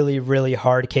a really, really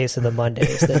hard case of the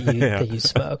Mondays that you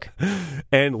smoke.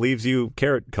 And leaves you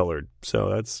carrot colored. So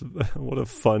that's what a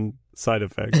fun side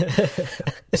effect.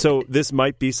 So this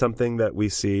might be something that we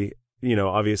see,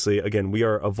 obviously, again, we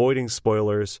are avoiding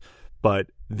spoilers, but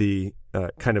the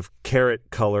kind of carrot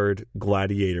colored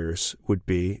gladiators would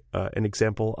be an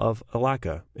example of a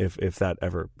Laka if that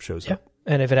ever shows up.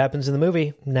 And if it happens in the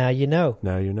movie, now you know.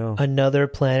 Now you know. Another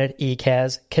Planet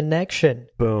ECAS connection.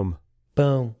 Boom.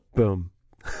 Boom. Boom.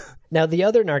 Now, the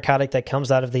other narcotic that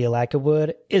comes out of the Alaka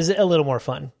wood is a little more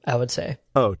fun, I would say.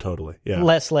 Oh, totally. Yeah.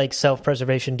 Less like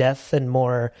self-preservation death and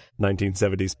more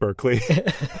 1970s Berkeley.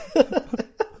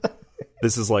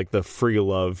 This is like the free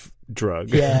love drug.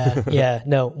 Yeah.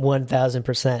 No,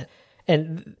 1000%.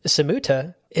 And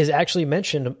Samuta is actually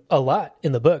mentioned a lot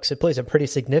in the books. It plays a pretty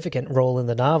significant role in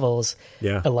the novels.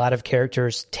 Yeah. A lot of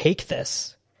characters take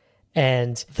this.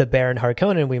 And the Baron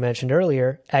Harkonnen we mentioned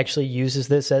earlier actually uses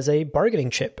this as a bargaining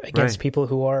chip against people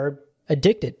who are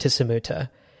addicted to Samuta.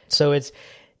 So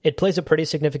it plays a pretty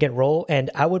significant role, and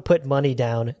I would put money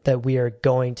down that we are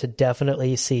going to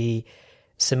definitely see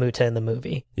Samuta in the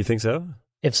movie. You think so?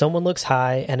 If someone looks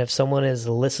high and if someone is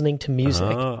listening to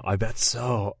music, I bet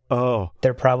so. Oh,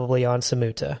 they're probably on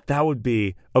Samuta. that would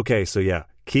be okay. So yeah,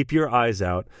 keep your eyes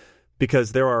out,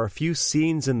 because there are a few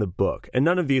scenes in the book, and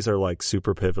none of these are like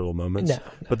super pivotal moments. No.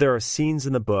 But there are scenes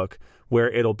in the book where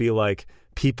it'll be like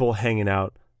people hanging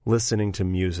out, listening to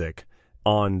music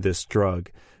on this drug.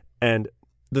 And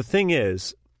the thing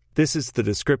is, this is the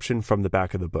description from the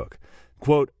back of the book.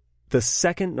 Quote, "The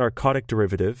second narcotic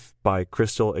derivative by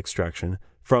crystal extraction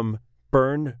from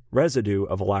burned residue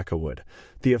of Alaka wood.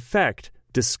 The effect,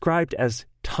 described as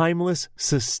timeless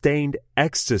sustained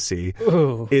ecstasy,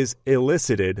 is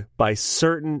elicited by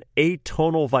certain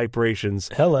atonal vibrations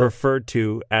referred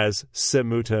to as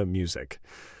Samuta music."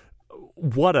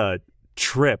 What a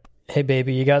trip. Hey,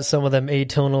 baby, you got some of them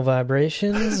atonal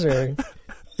vibrations? Or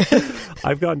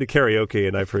I've gone to karaoke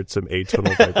and I've heard some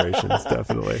atonal vibrations,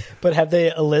 definitely. But have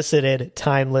they elicited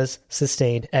timeless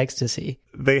sustained ecstasy?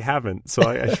 They haven't, so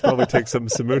I should probably take some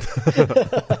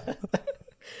Samuta.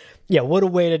 Yeah, what a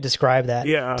way to describe that.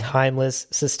 Yeah. Timeless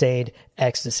sustained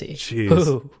ecstasy. Jeez.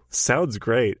 Ooh. Sounds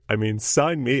great. I mean,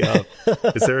 sign me up.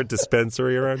 Is there a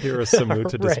dispensary around here, a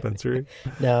Samuta dispensary?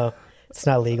 No, it's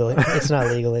not legal. It's not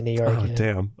legal in New York. Oh,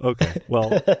 damn. Okay.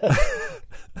 Well,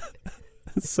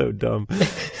 it's so dumb.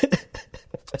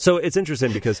 So it's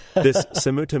interesting because this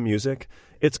Samuta music,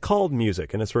 it's called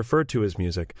music and it's referred to as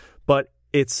music, but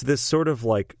it's this sort of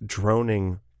like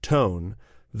droning tone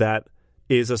that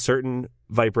is a certain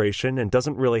vibration and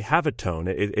doesn't really have a tone.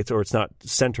 It's not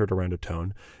centered around a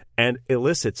tone, and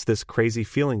elicits this crazy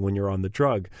feeling when you're on the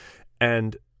drug.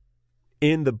 And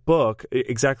in the book,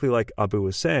 exactly like Abu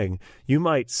was saying, you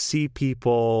might see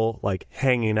people like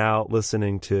hanging out,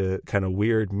 listening to kind of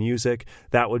weird music.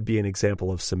 That would be an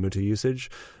example of Samuta usage.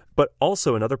 But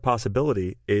also another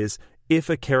possibility is if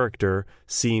a character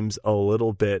seems a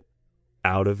little bit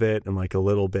out of it and like a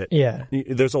little bit. Yeah.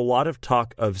 There's a lot of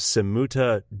talk of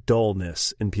Samuta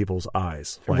dullness in people's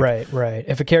eyes. Like, Right.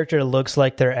 If a character looks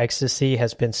like their ecstasy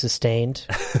has been sustained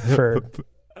for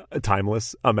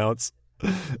timeless amounts.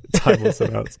 Timeless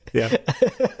amounts. Yeah.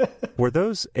 Were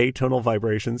those atonal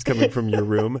vibrations coming from your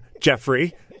room,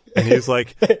 Jeffrey? And he's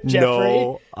like,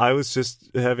 no, I was just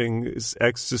having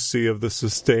ecstasy of the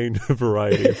sustained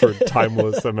variety for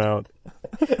timeless amount.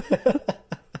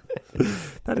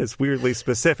 That is weirdly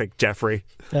specific, Jeffrey.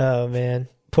 Oh, man.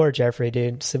 Poor Jeffrey,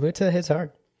 dude. Samuta hits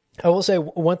hard. I will say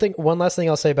one last thing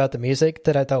I'll say about the music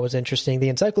that I thought was interesting. The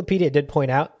encyclopedia did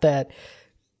point out that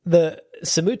the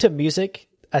Samuta music,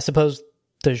 I suppose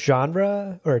the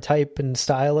genre or type and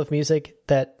style of music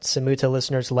that Samuta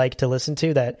listeners like to listen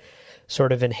to that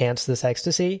sort of enhance this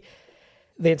ecstasy,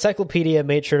 the encyclopedia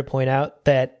made sure to point out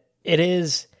that it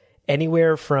is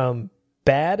anywhere from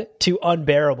bad to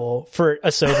unbearable for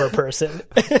a sober person.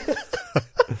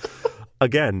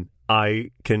 Again, I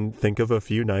can think of a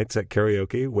few nights at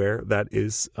karaoke where that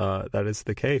is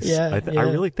the case. Yeah, I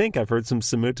really think I've heard some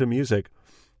Samuta music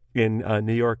in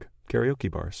New York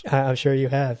karaoke bars. I'm sure you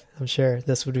have. I'm sure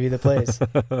this would be the place.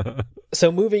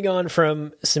 So moving on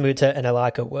from Samuta and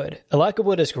Alaka wood. Alaka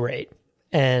wood is great.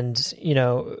 And,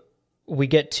 we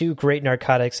get two great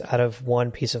narcotics out of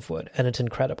one piece of wood, and it's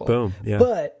incredible. Boom. Yeah.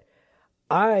 But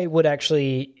I would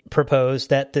actually propose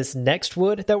that this next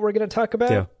wood that we're going to talk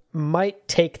about might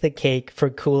take the cake for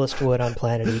coolest wood on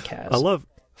Planet ECAS. I love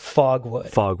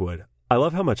Fogwood. Fogwood. I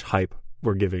love how much hype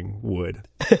we're giving wood.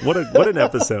 What an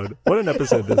episode. What an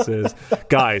episode this is.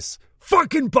 Guys,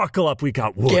 fucking buckle up. We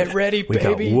got wood. Get ready, we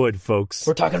baby. We got wood, folks.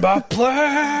 We're talking about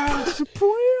plants.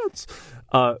 Plants. plants.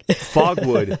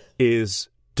 Fogwood is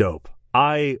dope.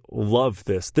 I love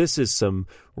this. This is some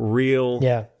real,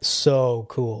 yeah, so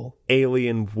cool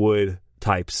alien wood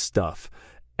type stuff,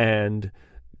 and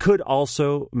could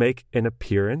also make an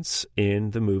appearance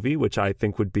in the movie, which I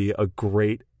think would be a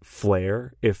great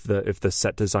flair if the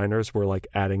set designers were like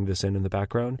adding this in the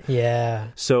background. Yeah.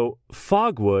 So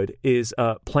fogwood is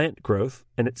a plant growth,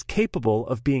 and it's capable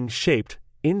of being shaped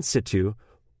in situ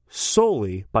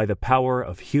solely by the power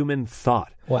of human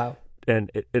thought. Wow. And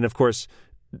of course,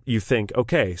 you think,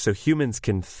 okay, so humans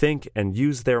can think and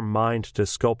use their mind to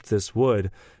sculpt this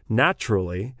wood.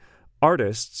 Naturally,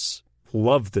 artists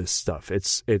love this stuff.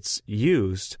 It's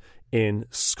used in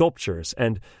sculptures,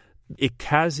 and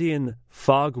Ikazian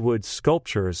fogwood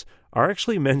sculptures are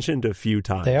actually mentioned a few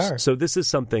times. They are. So this is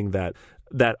something that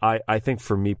I think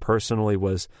for me personally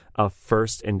was a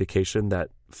first indication that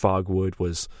fogwood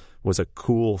was a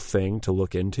cool thing to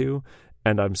look into,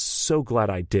 and I'm so glad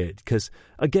I did, because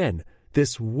again,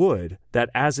 this wood that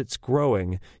as it's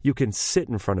growing, you can sit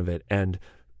in front of it and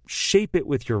shape it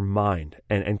with your mind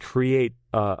and create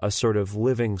a sort of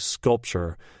living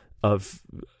sculpture of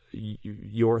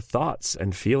your thoughts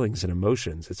and feelings and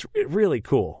emotions. It's really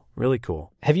cool. Really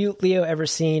cool. Have you, Leo, ever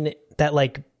seen that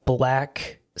like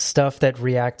black stuff that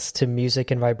reacts to music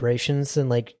and vibrations and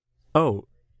like... Oh,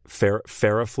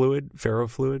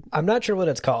 ferrofluid? I'm not sure what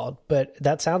it's called, but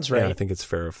that sounds right. Yeah, I think it's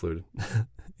ferrofluid.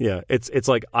 Yeah, it's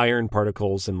like iron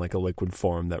particles in like a liquid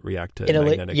form that react to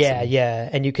magnetics. Yeah,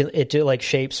 and it do like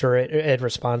shapes, or it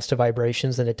responds to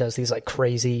vibrations, and it does these like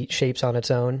crazy shapes on its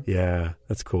own. Yeah,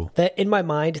 that's cool. That in my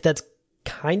mind, that's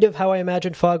kind of how I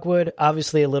imagine fogwood.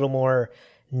 Obviously, a little more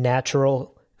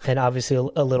natural, and obviously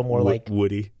a little more like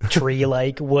woody,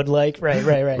 tree-like, wood-like. Right.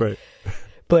 Right.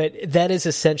 But that is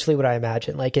essentially what I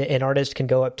imagine. Like an artist can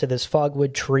go up to this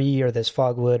fogwood tree or this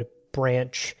fogwood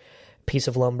branch, piece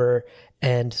of lumber,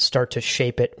 and start to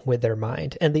shape it with their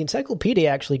mind. And the encyclopedia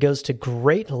actually goes to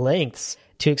great lengths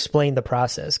to explain the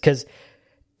process, because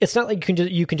it's not like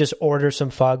you can just order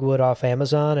some fogwood off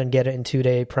Amazon and get it in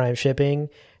 2-day Prime shipping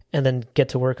and then get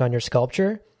to work on your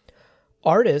sculpture.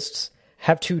 Artists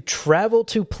have to travel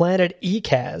to planet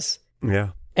Ikaz. Yeah.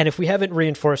 And if we haven't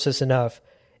reinforced this enough,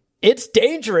 it's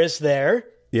dangerous there.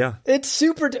 Yeah. It's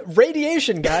super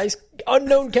radiation, guys.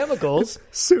 Unknown chemicals.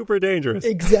 Super dangerous.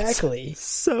 Exactly.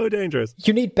 So dangerous.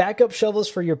 You need backup shovels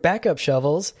for your backup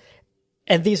shovels.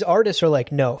 And these artists are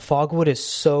like, no, fogwood is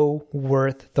so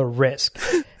worth the risk.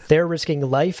 They're risking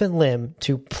life and limb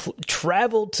to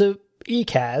travel to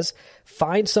Ikaz,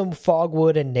 find some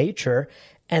fogwood in nature,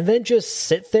 and then just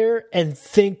sit there and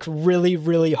think really,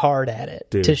 really hard at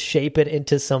it to shape it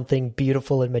into something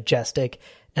beautiful and majestic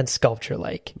and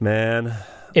sculpture-like. Man.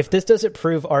 If this doesn't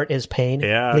prove art is pain,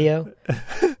 Leo,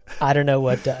 I don't know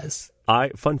what does.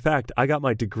 Fun fact, I got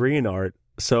my degree in art,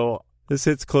 so this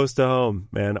hits close to home,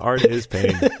 man. Art is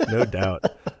pain, no doubt.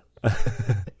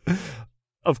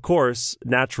 Of course,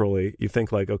 naturally, you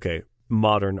think like, okay,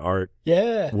 modern art,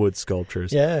 wood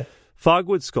sculptures. Yeah.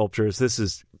 Fogwood sculptures, this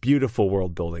is beautiful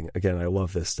world building. Again, I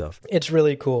love this stuff. It's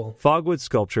really cool. Fogwood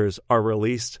sculptures are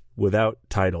released without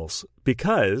titles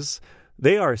because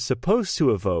they are supposed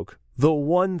to evoke the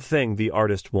one thing the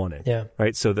artist wanted. Yeah.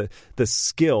 Right? So the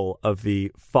skill of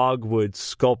the fogwood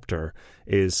sculptor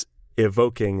is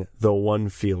evoking the one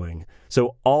feeling.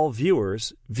 So all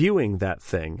viewers viewing that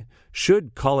thing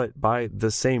should call it by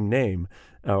the same name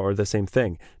or the same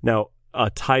thing. Now, a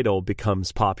title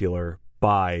becomes popular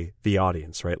by the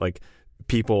audience, right? Like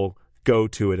people go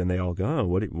to it and they all go, oh,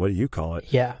 what do you call it?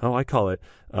 Yeah. Oh, I call it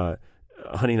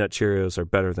Honey Nut Cheerios are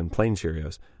better than plain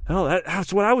Cheerios. Oh,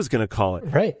 that's what I was going to call it.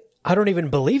 Right. I don't even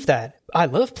believe that. I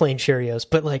love plain Cheerios,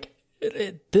 but like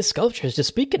this sculpture is just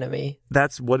speaking to me.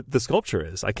 That's what the sculpture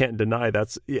is. I can't deny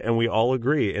and we all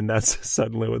agree, and that's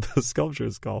suddenly what the sculpture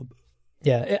is called.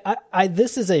 Yeah,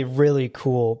 this is a really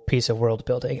cool piece of world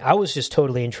building. I was just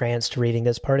totally entranced reading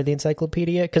this part of the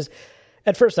encyclopedia, because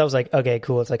at first I was like, okay,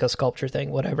 cool, it's like a sculpture thing,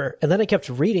 whatever. And then I kept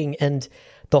reading, and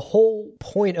the whole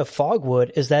point of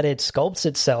fogwood is that it sculpts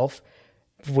itself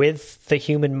with the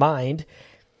human mind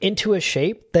into a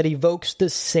shape that evokes the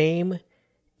same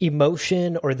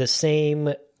emotion or the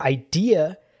same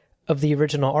idea of the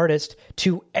original artist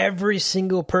to every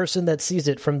single person that sees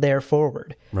it from there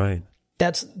forward. Right.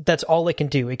 That's all it can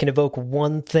do. It can evoke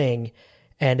one thing,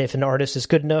 and if an artist is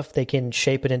good enough, they can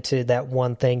shape it into that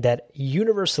one thing that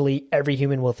universally every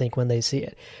human will think when they see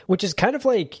it, which is kind of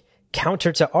like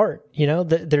counter to art. You know,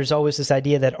 there's always this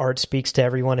idea that art speaks to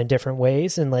everyone in different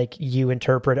ways, and like you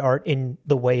interpret art in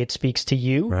the way it speaks to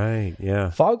you. Right,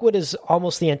 yeah. Fogwood is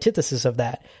almost the antithesis of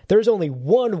that. There's only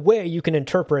one way you can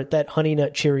interpret that Honey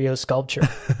Nut Cheerio sculpture,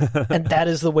 and that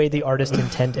is the way the artist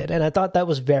intended. And I thought that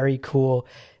was very cool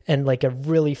and like a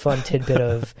really fun tidbit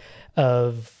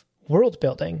of world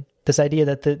building. This idea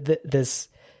that this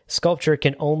sculpture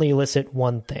can only elicit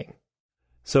one thing.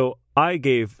 So I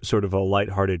gave sort of a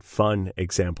lighthearted, fun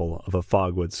example of a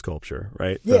Fogwood sculpture,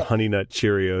 right? Yeah. The Honey Nut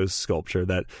Cheerios sculpture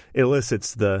that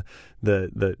elicits the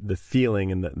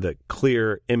feeling and the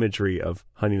clear imagery of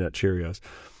Honey Nut Cheerios.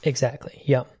 Exactly.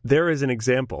 Yeah. There is an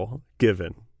example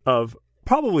given of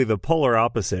probably the polar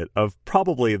opposite of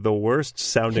probably the worst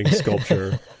sounding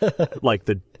sculpture, like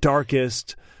the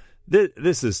darkest.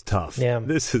 This is tough. Yeah.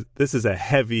 This is a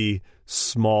heavy,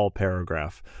 small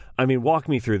paragraph. I mean, walk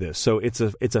me through this. So it's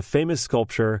a famous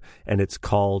sculpture, and it's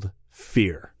called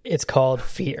Fear. It's called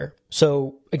Fear.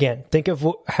 So again, think of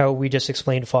how we just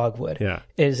explained Fogwood. Yeah.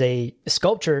 It is a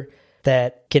sculpture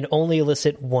that can only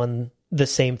elicit the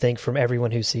same thing from everyone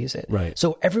who sees it. Right.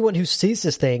 So everyone who sees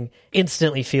this thing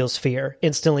instantly feels fear,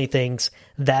 instantly thinks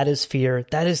that is fear.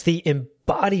 That is the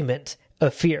embodiment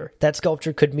of fear. That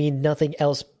sculpture could mean nothing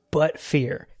else but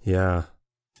fear. Yeah.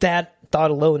 That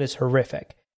thought alone is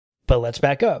horrific. But let's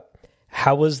back up.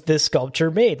 How was this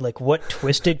sculpture made? Like, what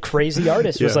twisted, crazy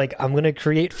artist was like, I'm going to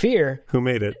create fear? Who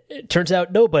made it? It turns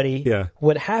out nobody. Yeah.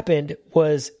 What happened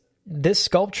was this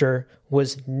sculpture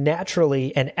was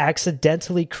naturally and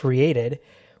accidentally created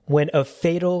when a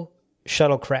fatal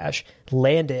shuttle crash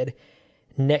landed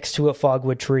next to a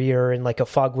fogwood tree or in like a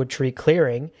fogwood tree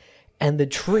clearing, and the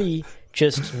tree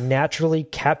just naturally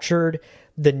captured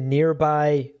the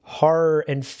nearby horror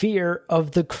and fear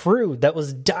of the crew that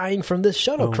was dying from this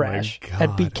shuttle crash,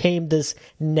 and became this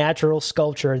natural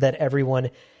sculpture that everyone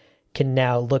can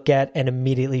now look at and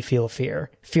immediately feel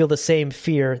fear. Feel the same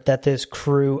fear that this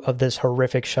crew of this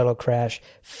horrific shuttle crash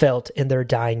felt in their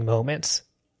dying moments.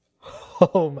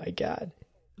 Oh my God.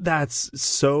 That's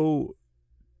so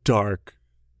dark.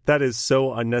 That is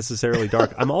so unnecessarily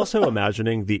dark. I'm also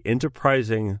imagining the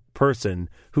enterprising person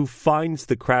who finds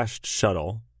the crashed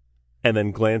shuttle and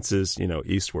then glances,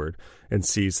 eastward and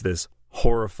sees this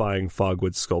horrifying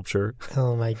Fogwood sculpture.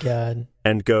 Oh my God.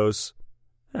 And goes,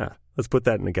 let's put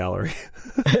that in a gallery.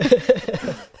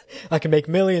 I can make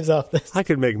millions off this. I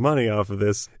could make money off of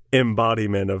this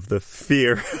embodiment of the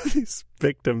fear of these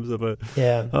victims of a...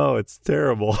 Yeah. Oh, it's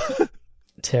terrible.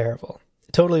 Terrible.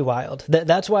 Totally wild.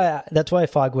 That's why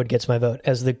Fogwood gets my vote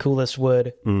as the coolest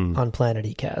wood on Planet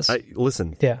ECAS.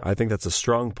 Listen, I think that's a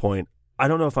strong point. I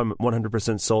don't know if I'm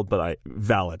 100% sold, but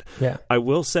valid. Yeah. I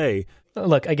will say...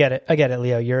 Look, I get it,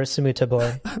 Leo. You're a Samuta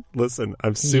boy. Listen,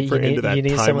 I'm super into that. You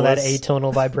need some of that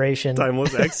atonal vibration.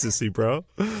 Timeless ecstasy, bro.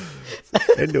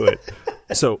 Into it.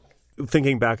 So,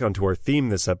 thinking back onto our theme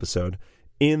this episode,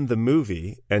 in the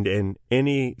movie and in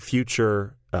any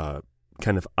future...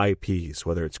 kind of IPs,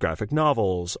 whether it's graphic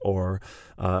novels or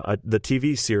the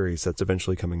TV series that's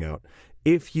eventually coming out.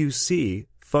 If you see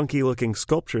funky looking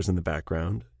sculptures in the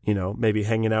background, maybe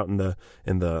hanging out in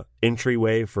the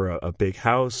entryway for a big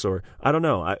house, or I don't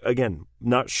know. Again,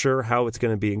 not sure how it's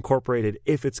going to be incorporated,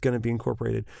 if it's going to be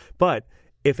incorporated. But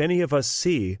if any of us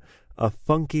see a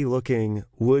funky looking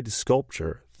wood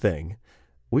sculpture thing,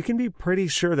 we can be pretty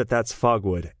sure that that's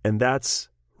Fogwood, and that's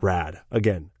rad.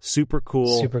 Again, super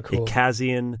cool.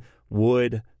 ECASian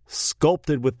wood,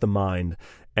 sculpted with the mind.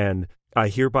 And I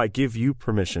hereby give you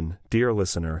permission, dear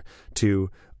listener, to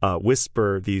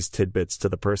whisper these tidbits to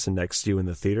the person next to you in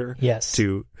the theater. Yes.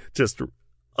 To just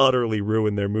utterly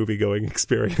ruin their movie-going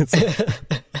experience.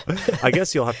 I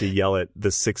guess you'll have to yell at the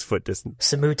 6-foot distance.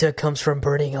 Samuta comes from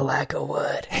burning a lack of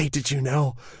wood. Hey, did you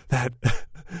know that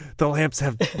the lamps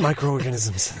have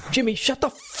microorganisms? Jimmy, shut the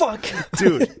fuck.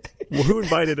 Dude, who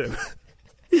invited him?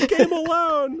 He came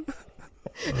alone.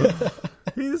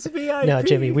 He's VIP. No,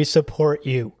 Jimmy, we support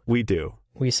you. We do.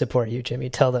 We support you, Jimmy.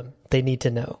 Tell them. They need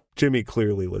to know. Jimmy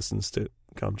clearly listens to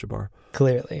Kamchabar.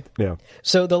 Clearly. Yeah.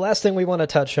 So the last thing we want to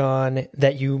touch on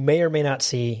that you may or may not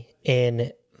see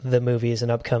in the movies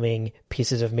and upcoming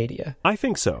pieces of media. I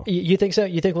think so. You think so?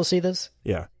 You think we'll see this?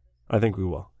 Yeah, I think we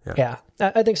will. Yeah,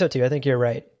 I think so too. I think you're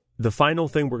right. The final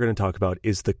thing we're going to talk about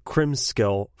is the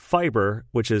Krimskell fiber,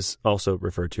 which is also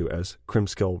referred to as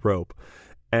Krimskell rope.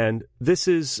 And this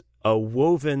is a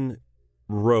woven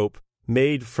rope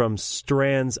made from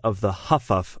strands of the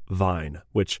Huffuf vine,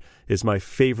 which is my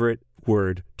favorite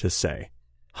word to say.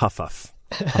 Huffuf.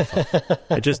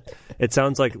 Huffuf. It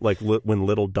sounds like when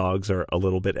little dogs are a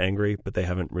little bit angry, but they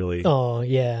haven't really. Oh,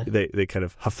 yeah. They kind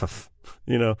of huff,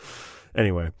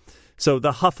 Anyway. So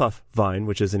the Huffhuff vine,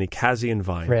 which is an Icasian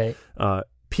vine, Right.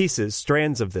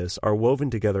 strands of this are woven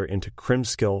together into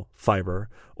crimskill fiber,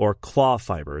 or claw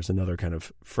fiber is another kind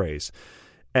of phrase.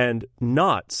 And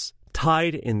knots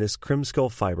tied in this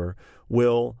crimskill fiber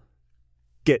will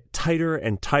get tighter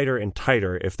and tighter and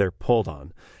tighter if they're pulled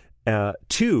on.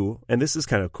 To, and this is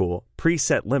kind of cool,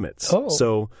 preset limits. Oh.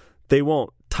 So they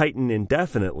won't tighten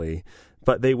indefinitely,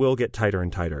 but they will get tighter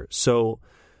and tighter. So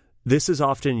this is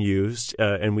often used,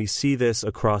 and we see this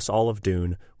across all of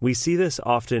Dune. We see this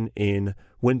often in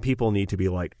when people need to be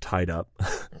like tied up.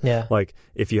 Yeah. Like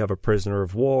if you have a prisoner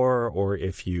of war, or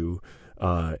if you,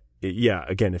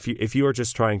 again, if you are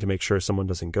just trying to make sure someone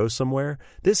doesn't go somewhere,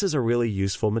 this is a really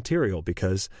useful material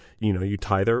because, you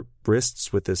tie their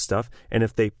wrists with this stuff, and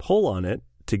if they pull on it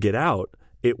to get out,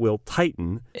 it will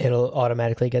tighten. It'll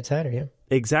automatically get tighter, yeah.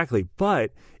 Exactly.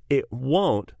 But it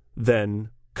won't then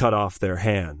cut off their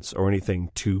hands or anything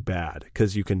too bad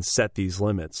because you can set these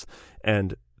limits.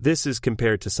 And this is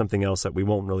compared to something else that we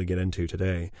won't really get into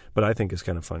today, but I think is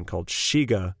kind of fun, called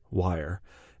Shiga wire.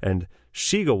 And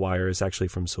Shiga wire is actually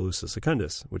from Salusa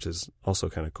secundus, which is also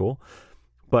kind of cool.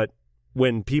 But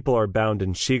when people are bound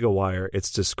in Shiga wire,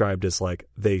 it's described as like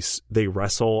they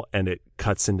wrestle and it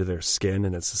cuts into their skin,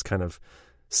 and it's this kind of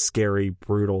scary,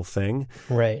 brutal thing.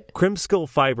 Right. Crimskill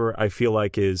fiber, I feel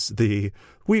like, is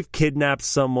we've kidnapped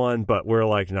someone, but we're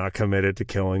like not committed to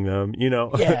killing them,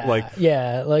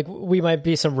 Yeah, like we might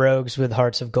be some rogues with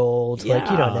hearts of gold. Yeah.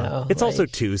 Like, you don't know. It's also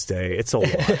Tuesday. It's a lot.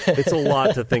 It's a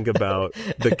lot to think about,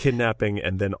 the kidnapping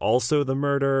and then also the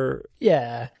murder.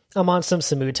 Yeah. I'm on some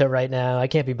Samuta right now. I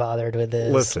can't be bothered with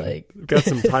this. Listen, got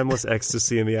some timeless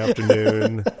ecstasy in the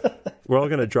afternoon. We're all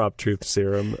going to drop truth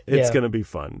serum. It's going to be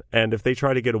fun. And if they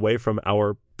try to get away from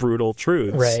our brutal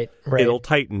truths, right. it'll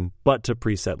tighten, but to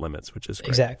preset limits, which is great.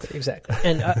 Exactly.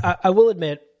 And I will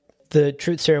admit, the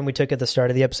truth serum we took at the start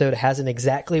of the episode hasn't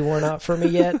exactly worn off for me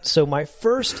yet. So my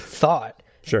first thought,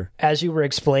 as you were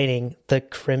explaining the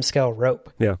Crimskill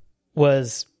rope,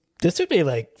 was this would be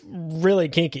like really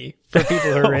kinky for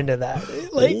people who are into that.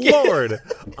 Like, Lord,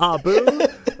 Abu,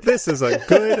 this is a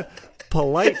good,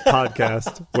 polite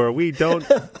podcast where we don't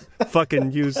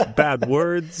fucking use bad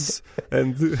words.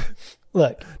 And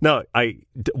look, no, I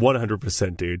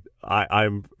 100%, dude.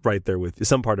 I'm right there with you.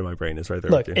 Some part of my brain is right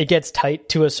there with you. It gets tight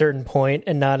to a certain point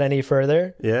and not any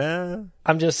further. Yeah,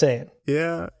 I'm just saying.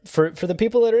 Yeah, for the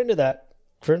people that are into that,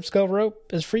 Crimskill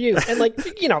rope is for you. And like,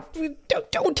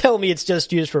 don't tell me it's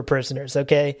just used for prisoners,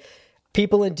 okay?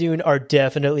 People in Dune are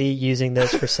definitely using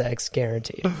this for sex,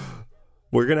 guaranteed.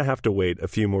 We're going to have to wait a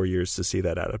few more years to see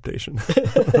that adaptation.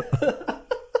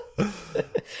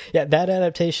 Yeah, that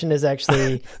adaptation is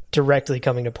actually directly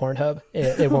coming to Pornhub.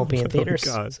 It won't be in theaters.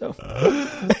 Oh, God. So.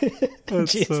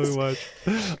 That's so much.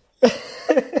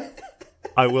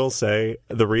 I will say,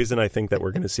 the reason I think that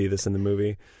we're going to see this in the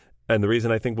movie, and the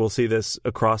reason I think we'll see this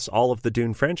across all of the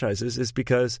Dune franchises, is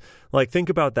because, like, think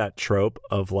about that trope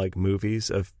of, like, movies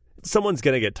of someone's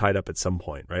going to get tied up at some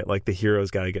point, right? Like, the hero's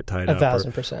got to get tied up.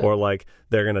 1,000%. Or, like,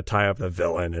 they're going to tie up the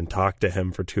villain and talk to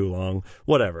him for too long.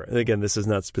 Whatever. And again, this is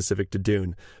not specific to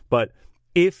Dune. But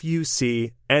if you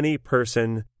see any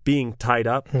person being tied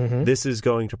up, this is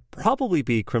going to probably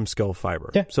be Crimskill fiber.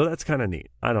 Yeah. So that's kind of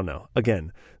neat. I don't know.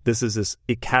 Again, this is this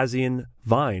Icasian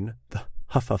vine, the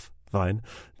Huffhuff vine,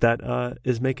 that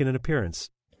is making an appearance.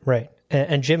 Right.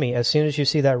 And Jimmy, as soon as you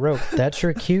see that rope, that's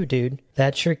your cue, dude.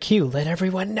 That's your cue. Let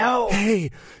everyone know.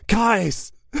 Hey,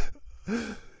 guys,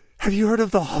 have you heard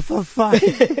of the Huffhuff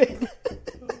vine?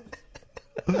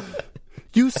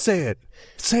 You say it.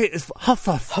 Say it. It's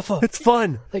Huffhuff. Huffhuff. It's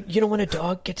fun. Like, when a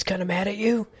dog gets kind of mad at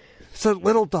you? It's a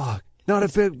little dog, not a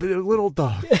big, but a little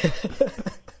dog.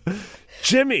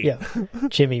 Jimmy. Yeah.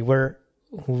 Jimmy,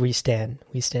 we stand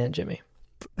Jimmy.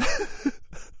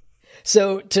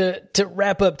 So to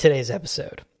wrap up today's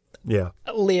episode,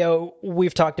 Leo,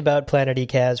 we've talked about Planet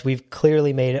Icaz. We've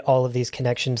clearly made all of these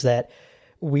connections that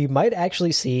we might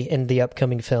actually see in the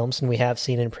upcoming films, and we have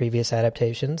seen in previous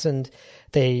adaptations, and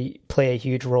they play a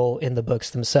huge role in the books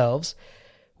themselves.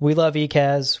 We love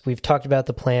Icaz. We've talked about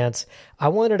the plants. I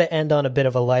wanted to end on a bit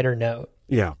of a lighter note.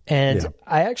 Yeah. And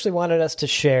I actually wanted us to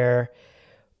share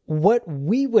what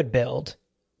we would build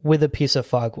with a piece of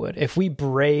fogwood. If we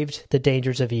braved the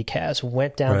dangers of Icaz,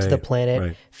 went down to the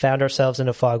planet, found ourselves in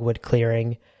a fogwood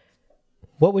clearing,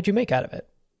 what would you make out of it?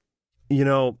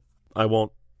 I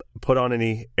won't put on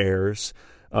any airs.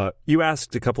 You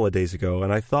asked a couple of days ago,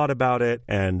 and I thought about it,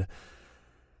 and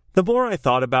the more I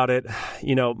thought about it,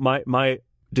 my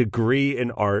degree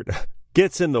in art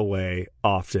gets in the way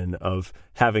often of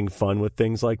having fun with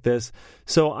things like this.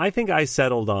 So I think I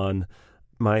settled on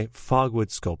my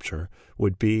fogwood sculpture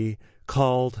would be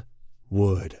called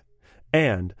wood.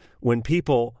 And when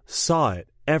people saw it,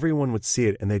 everyone would see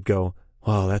it and they'd go,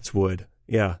 wow, that's wood.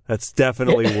 Yeah, that's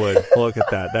definitely wood. Look at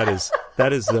that.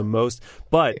 That is the most,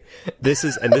 but this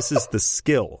is the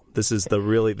skill. This is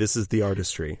the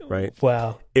artistry, right?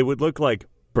 Wow. It would look like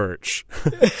birch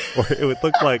or it would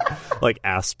look like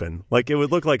aspen. Like it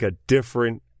would look like a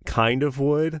different kind of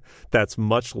wood that's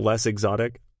much less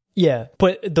exotic. Yeah,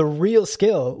 but the real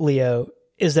skill, Leo,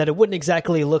 is that it wouldn't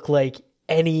exactly look like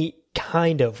any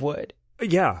kind of wood.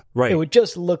 Yeah, right. It would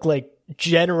just look like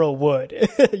general wood,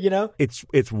 you know?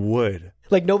 It's wood.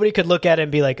 Like nobody could look at it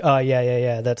and be like, oh,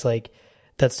 yeah, that's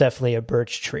definitely a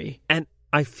birch tree. And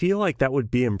I feel like that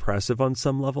would be impressive on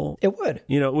some level. It would.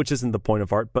 You know, which isn't the point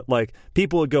of art, but like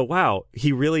people would go, wow,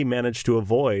 he really managed to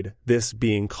avoid this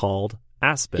being called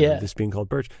aspen, this being called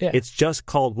birch. Yeah. It's just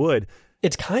called wood.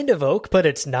 It's kind of oak, but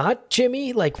it's not,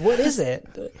 Jimmy. Like, what is it?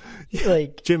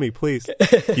 Like, Jimmy, please.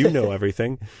 You know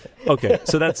everything. Okay,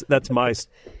 so that's my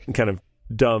kind of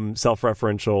dumb,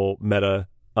 self-referential meta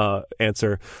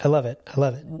answer. I love it.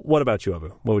 What about you, Abu?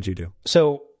 What would you do?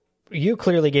 So you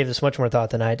clearly gave this much more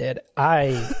thought than I did.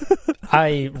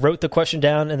 I wrote the question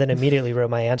down and then immediately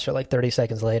wrote my answer like 30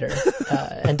 seconds later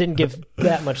and didn't give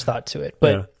that much thought to it.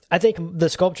 But I think the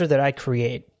sculpture that I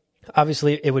create,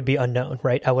 obviously it would be unknown,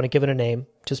 right? I wouldn't give it a name,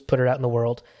 just put it out in the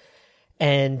world.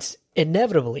 And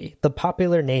inevitably, the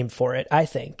popular name for it, I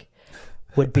think,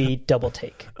 would be Double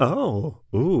Take. Oh,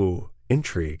 ooh,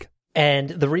 intrigue. And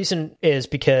the reason is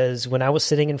because when I was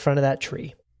sitting in front of that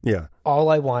tree, all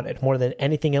I wanted more than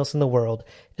anything else in the world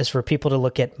is for people to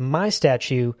look at my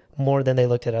statue more than they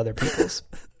looked at other people's.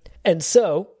 And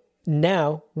so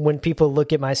now when people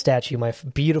look at my statue, my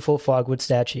beautiful Fogwood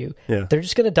statue, they're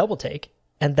just going to double take.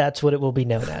 And that's what it will be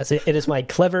known as. It is my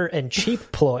clever and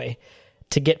cheap ploy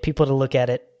to get people to look at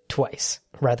it twice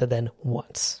rather than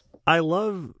once. I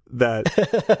love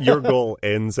that your goal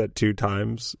ends at 2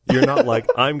 times. You're not like,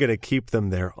 I'm going to keep them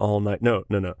there all night. No.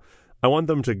 I want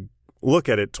them to look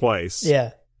at it twice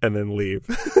and then leave.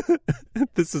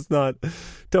 This is not,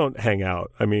 don't hang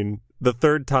out. I mean, the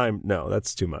 3rd time, no,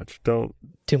 that's too much. Don't.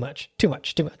 Too much.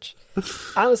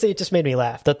 Honestly, it just made me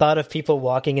laugh. The thought of people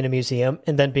walking in a museum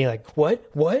and then being like, what?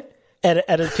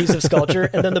 At a piece of sculpture,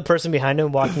 and then the person behind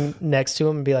him walking next to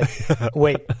him and be like,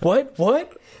 wait,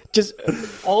 what? Just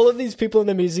all of these people in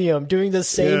the museum doing the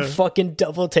same fucking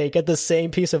double take at the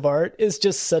same piece of art is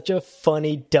just such a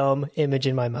funny, dumb image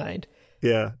in my mind.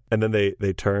 Yeah. And then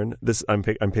they turn. This I'm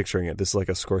picturing it. This is like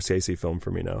a Scorsese film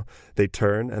for me now. They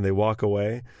turn and they walk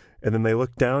away, and then they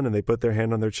look down and they put their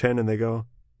hand on their chin and they go,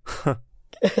 huh.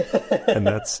 And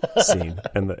that's scene,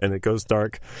 and it goes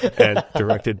dark, and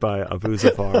directed by Abu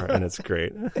Zafar, and it's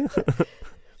great.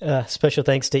 Special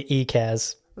thanks to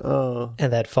ECAS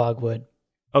and that Fogwood.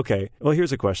 Okay, well,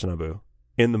 here's a question, Abu.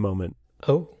 In the moment,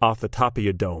 off the top of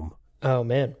your dome, oh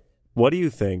man, what do you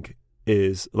think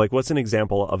is like? What's an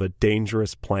example of a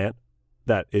dangerous plant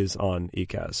that is on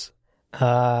ECAS?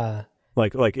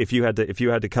 Like if you had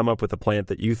to come up with a plant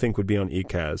that you think would be on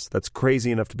ECAS that's crazy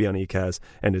enough to be on ECAS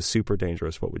and is super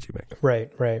dangerous, what would you make?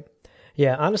 Right.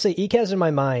 Yeah, honestly, ECAS in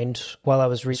my mind while I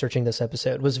was researching this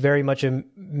episode was very much a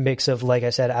mix of, like I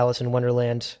said, Alice in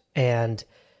Wonderland and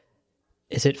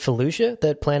is it Felucia,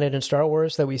 that planet in Star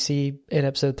Wars that we see in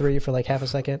episode 3 for like half a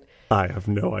second? I have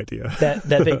no idea. That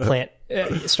big plant.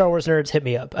 Star Wars nerds, hit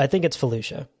me up. I think it's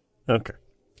Felucia. Okay.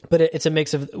 But it's a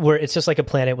mix of where it's just like a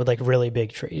planet with like really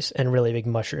big trees and really big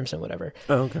mushrooms and whatever.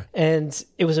 Oh, okay. And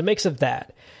it was a mix of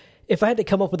that. If I had to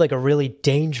come up with like a really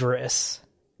dangerous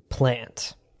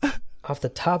plant off the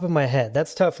top of my head,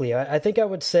 that's tough, Leo. I think I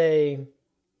would say,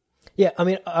 I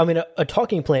mean, a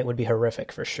talking plant would be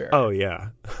horrific for sure. Oh yeah.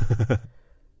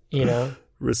 You know,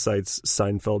 recites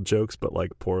Seinfeld jokes, but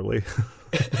like poorly.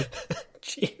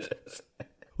 Jesus.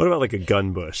 What about like a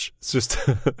gun bush? It's just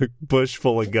a bush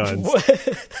full of guns.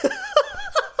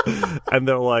 And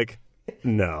they're like,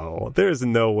 no, there's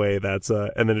no way that's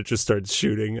a... And then it just starts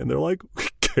shooting, and they're like,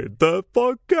 get the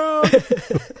fuck out!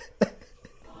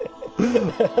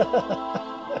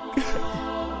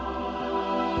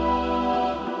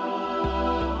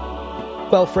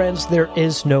 Well, friends, there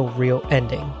is no real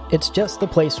ending. It's just the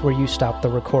place where you stop the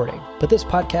recording. But this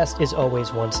podcast is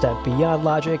always one step beyond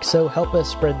logic, so help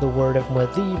us spread the word of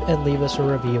Muad'Dib and leave us a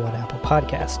review on Apple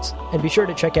Podcasts. And be sure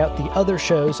to check out the other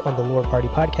shows on the Lore Party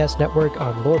Podcast Network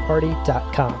on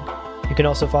loreparty.com. You can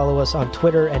also follow us on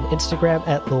Twitter and Instagram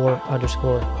at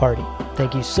lore_party.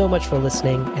 Thank you so much for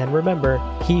listening, and remember,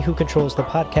 he who controls the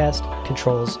podcast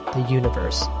controls the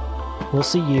universe. We'll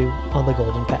see you on the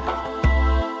Golden Path.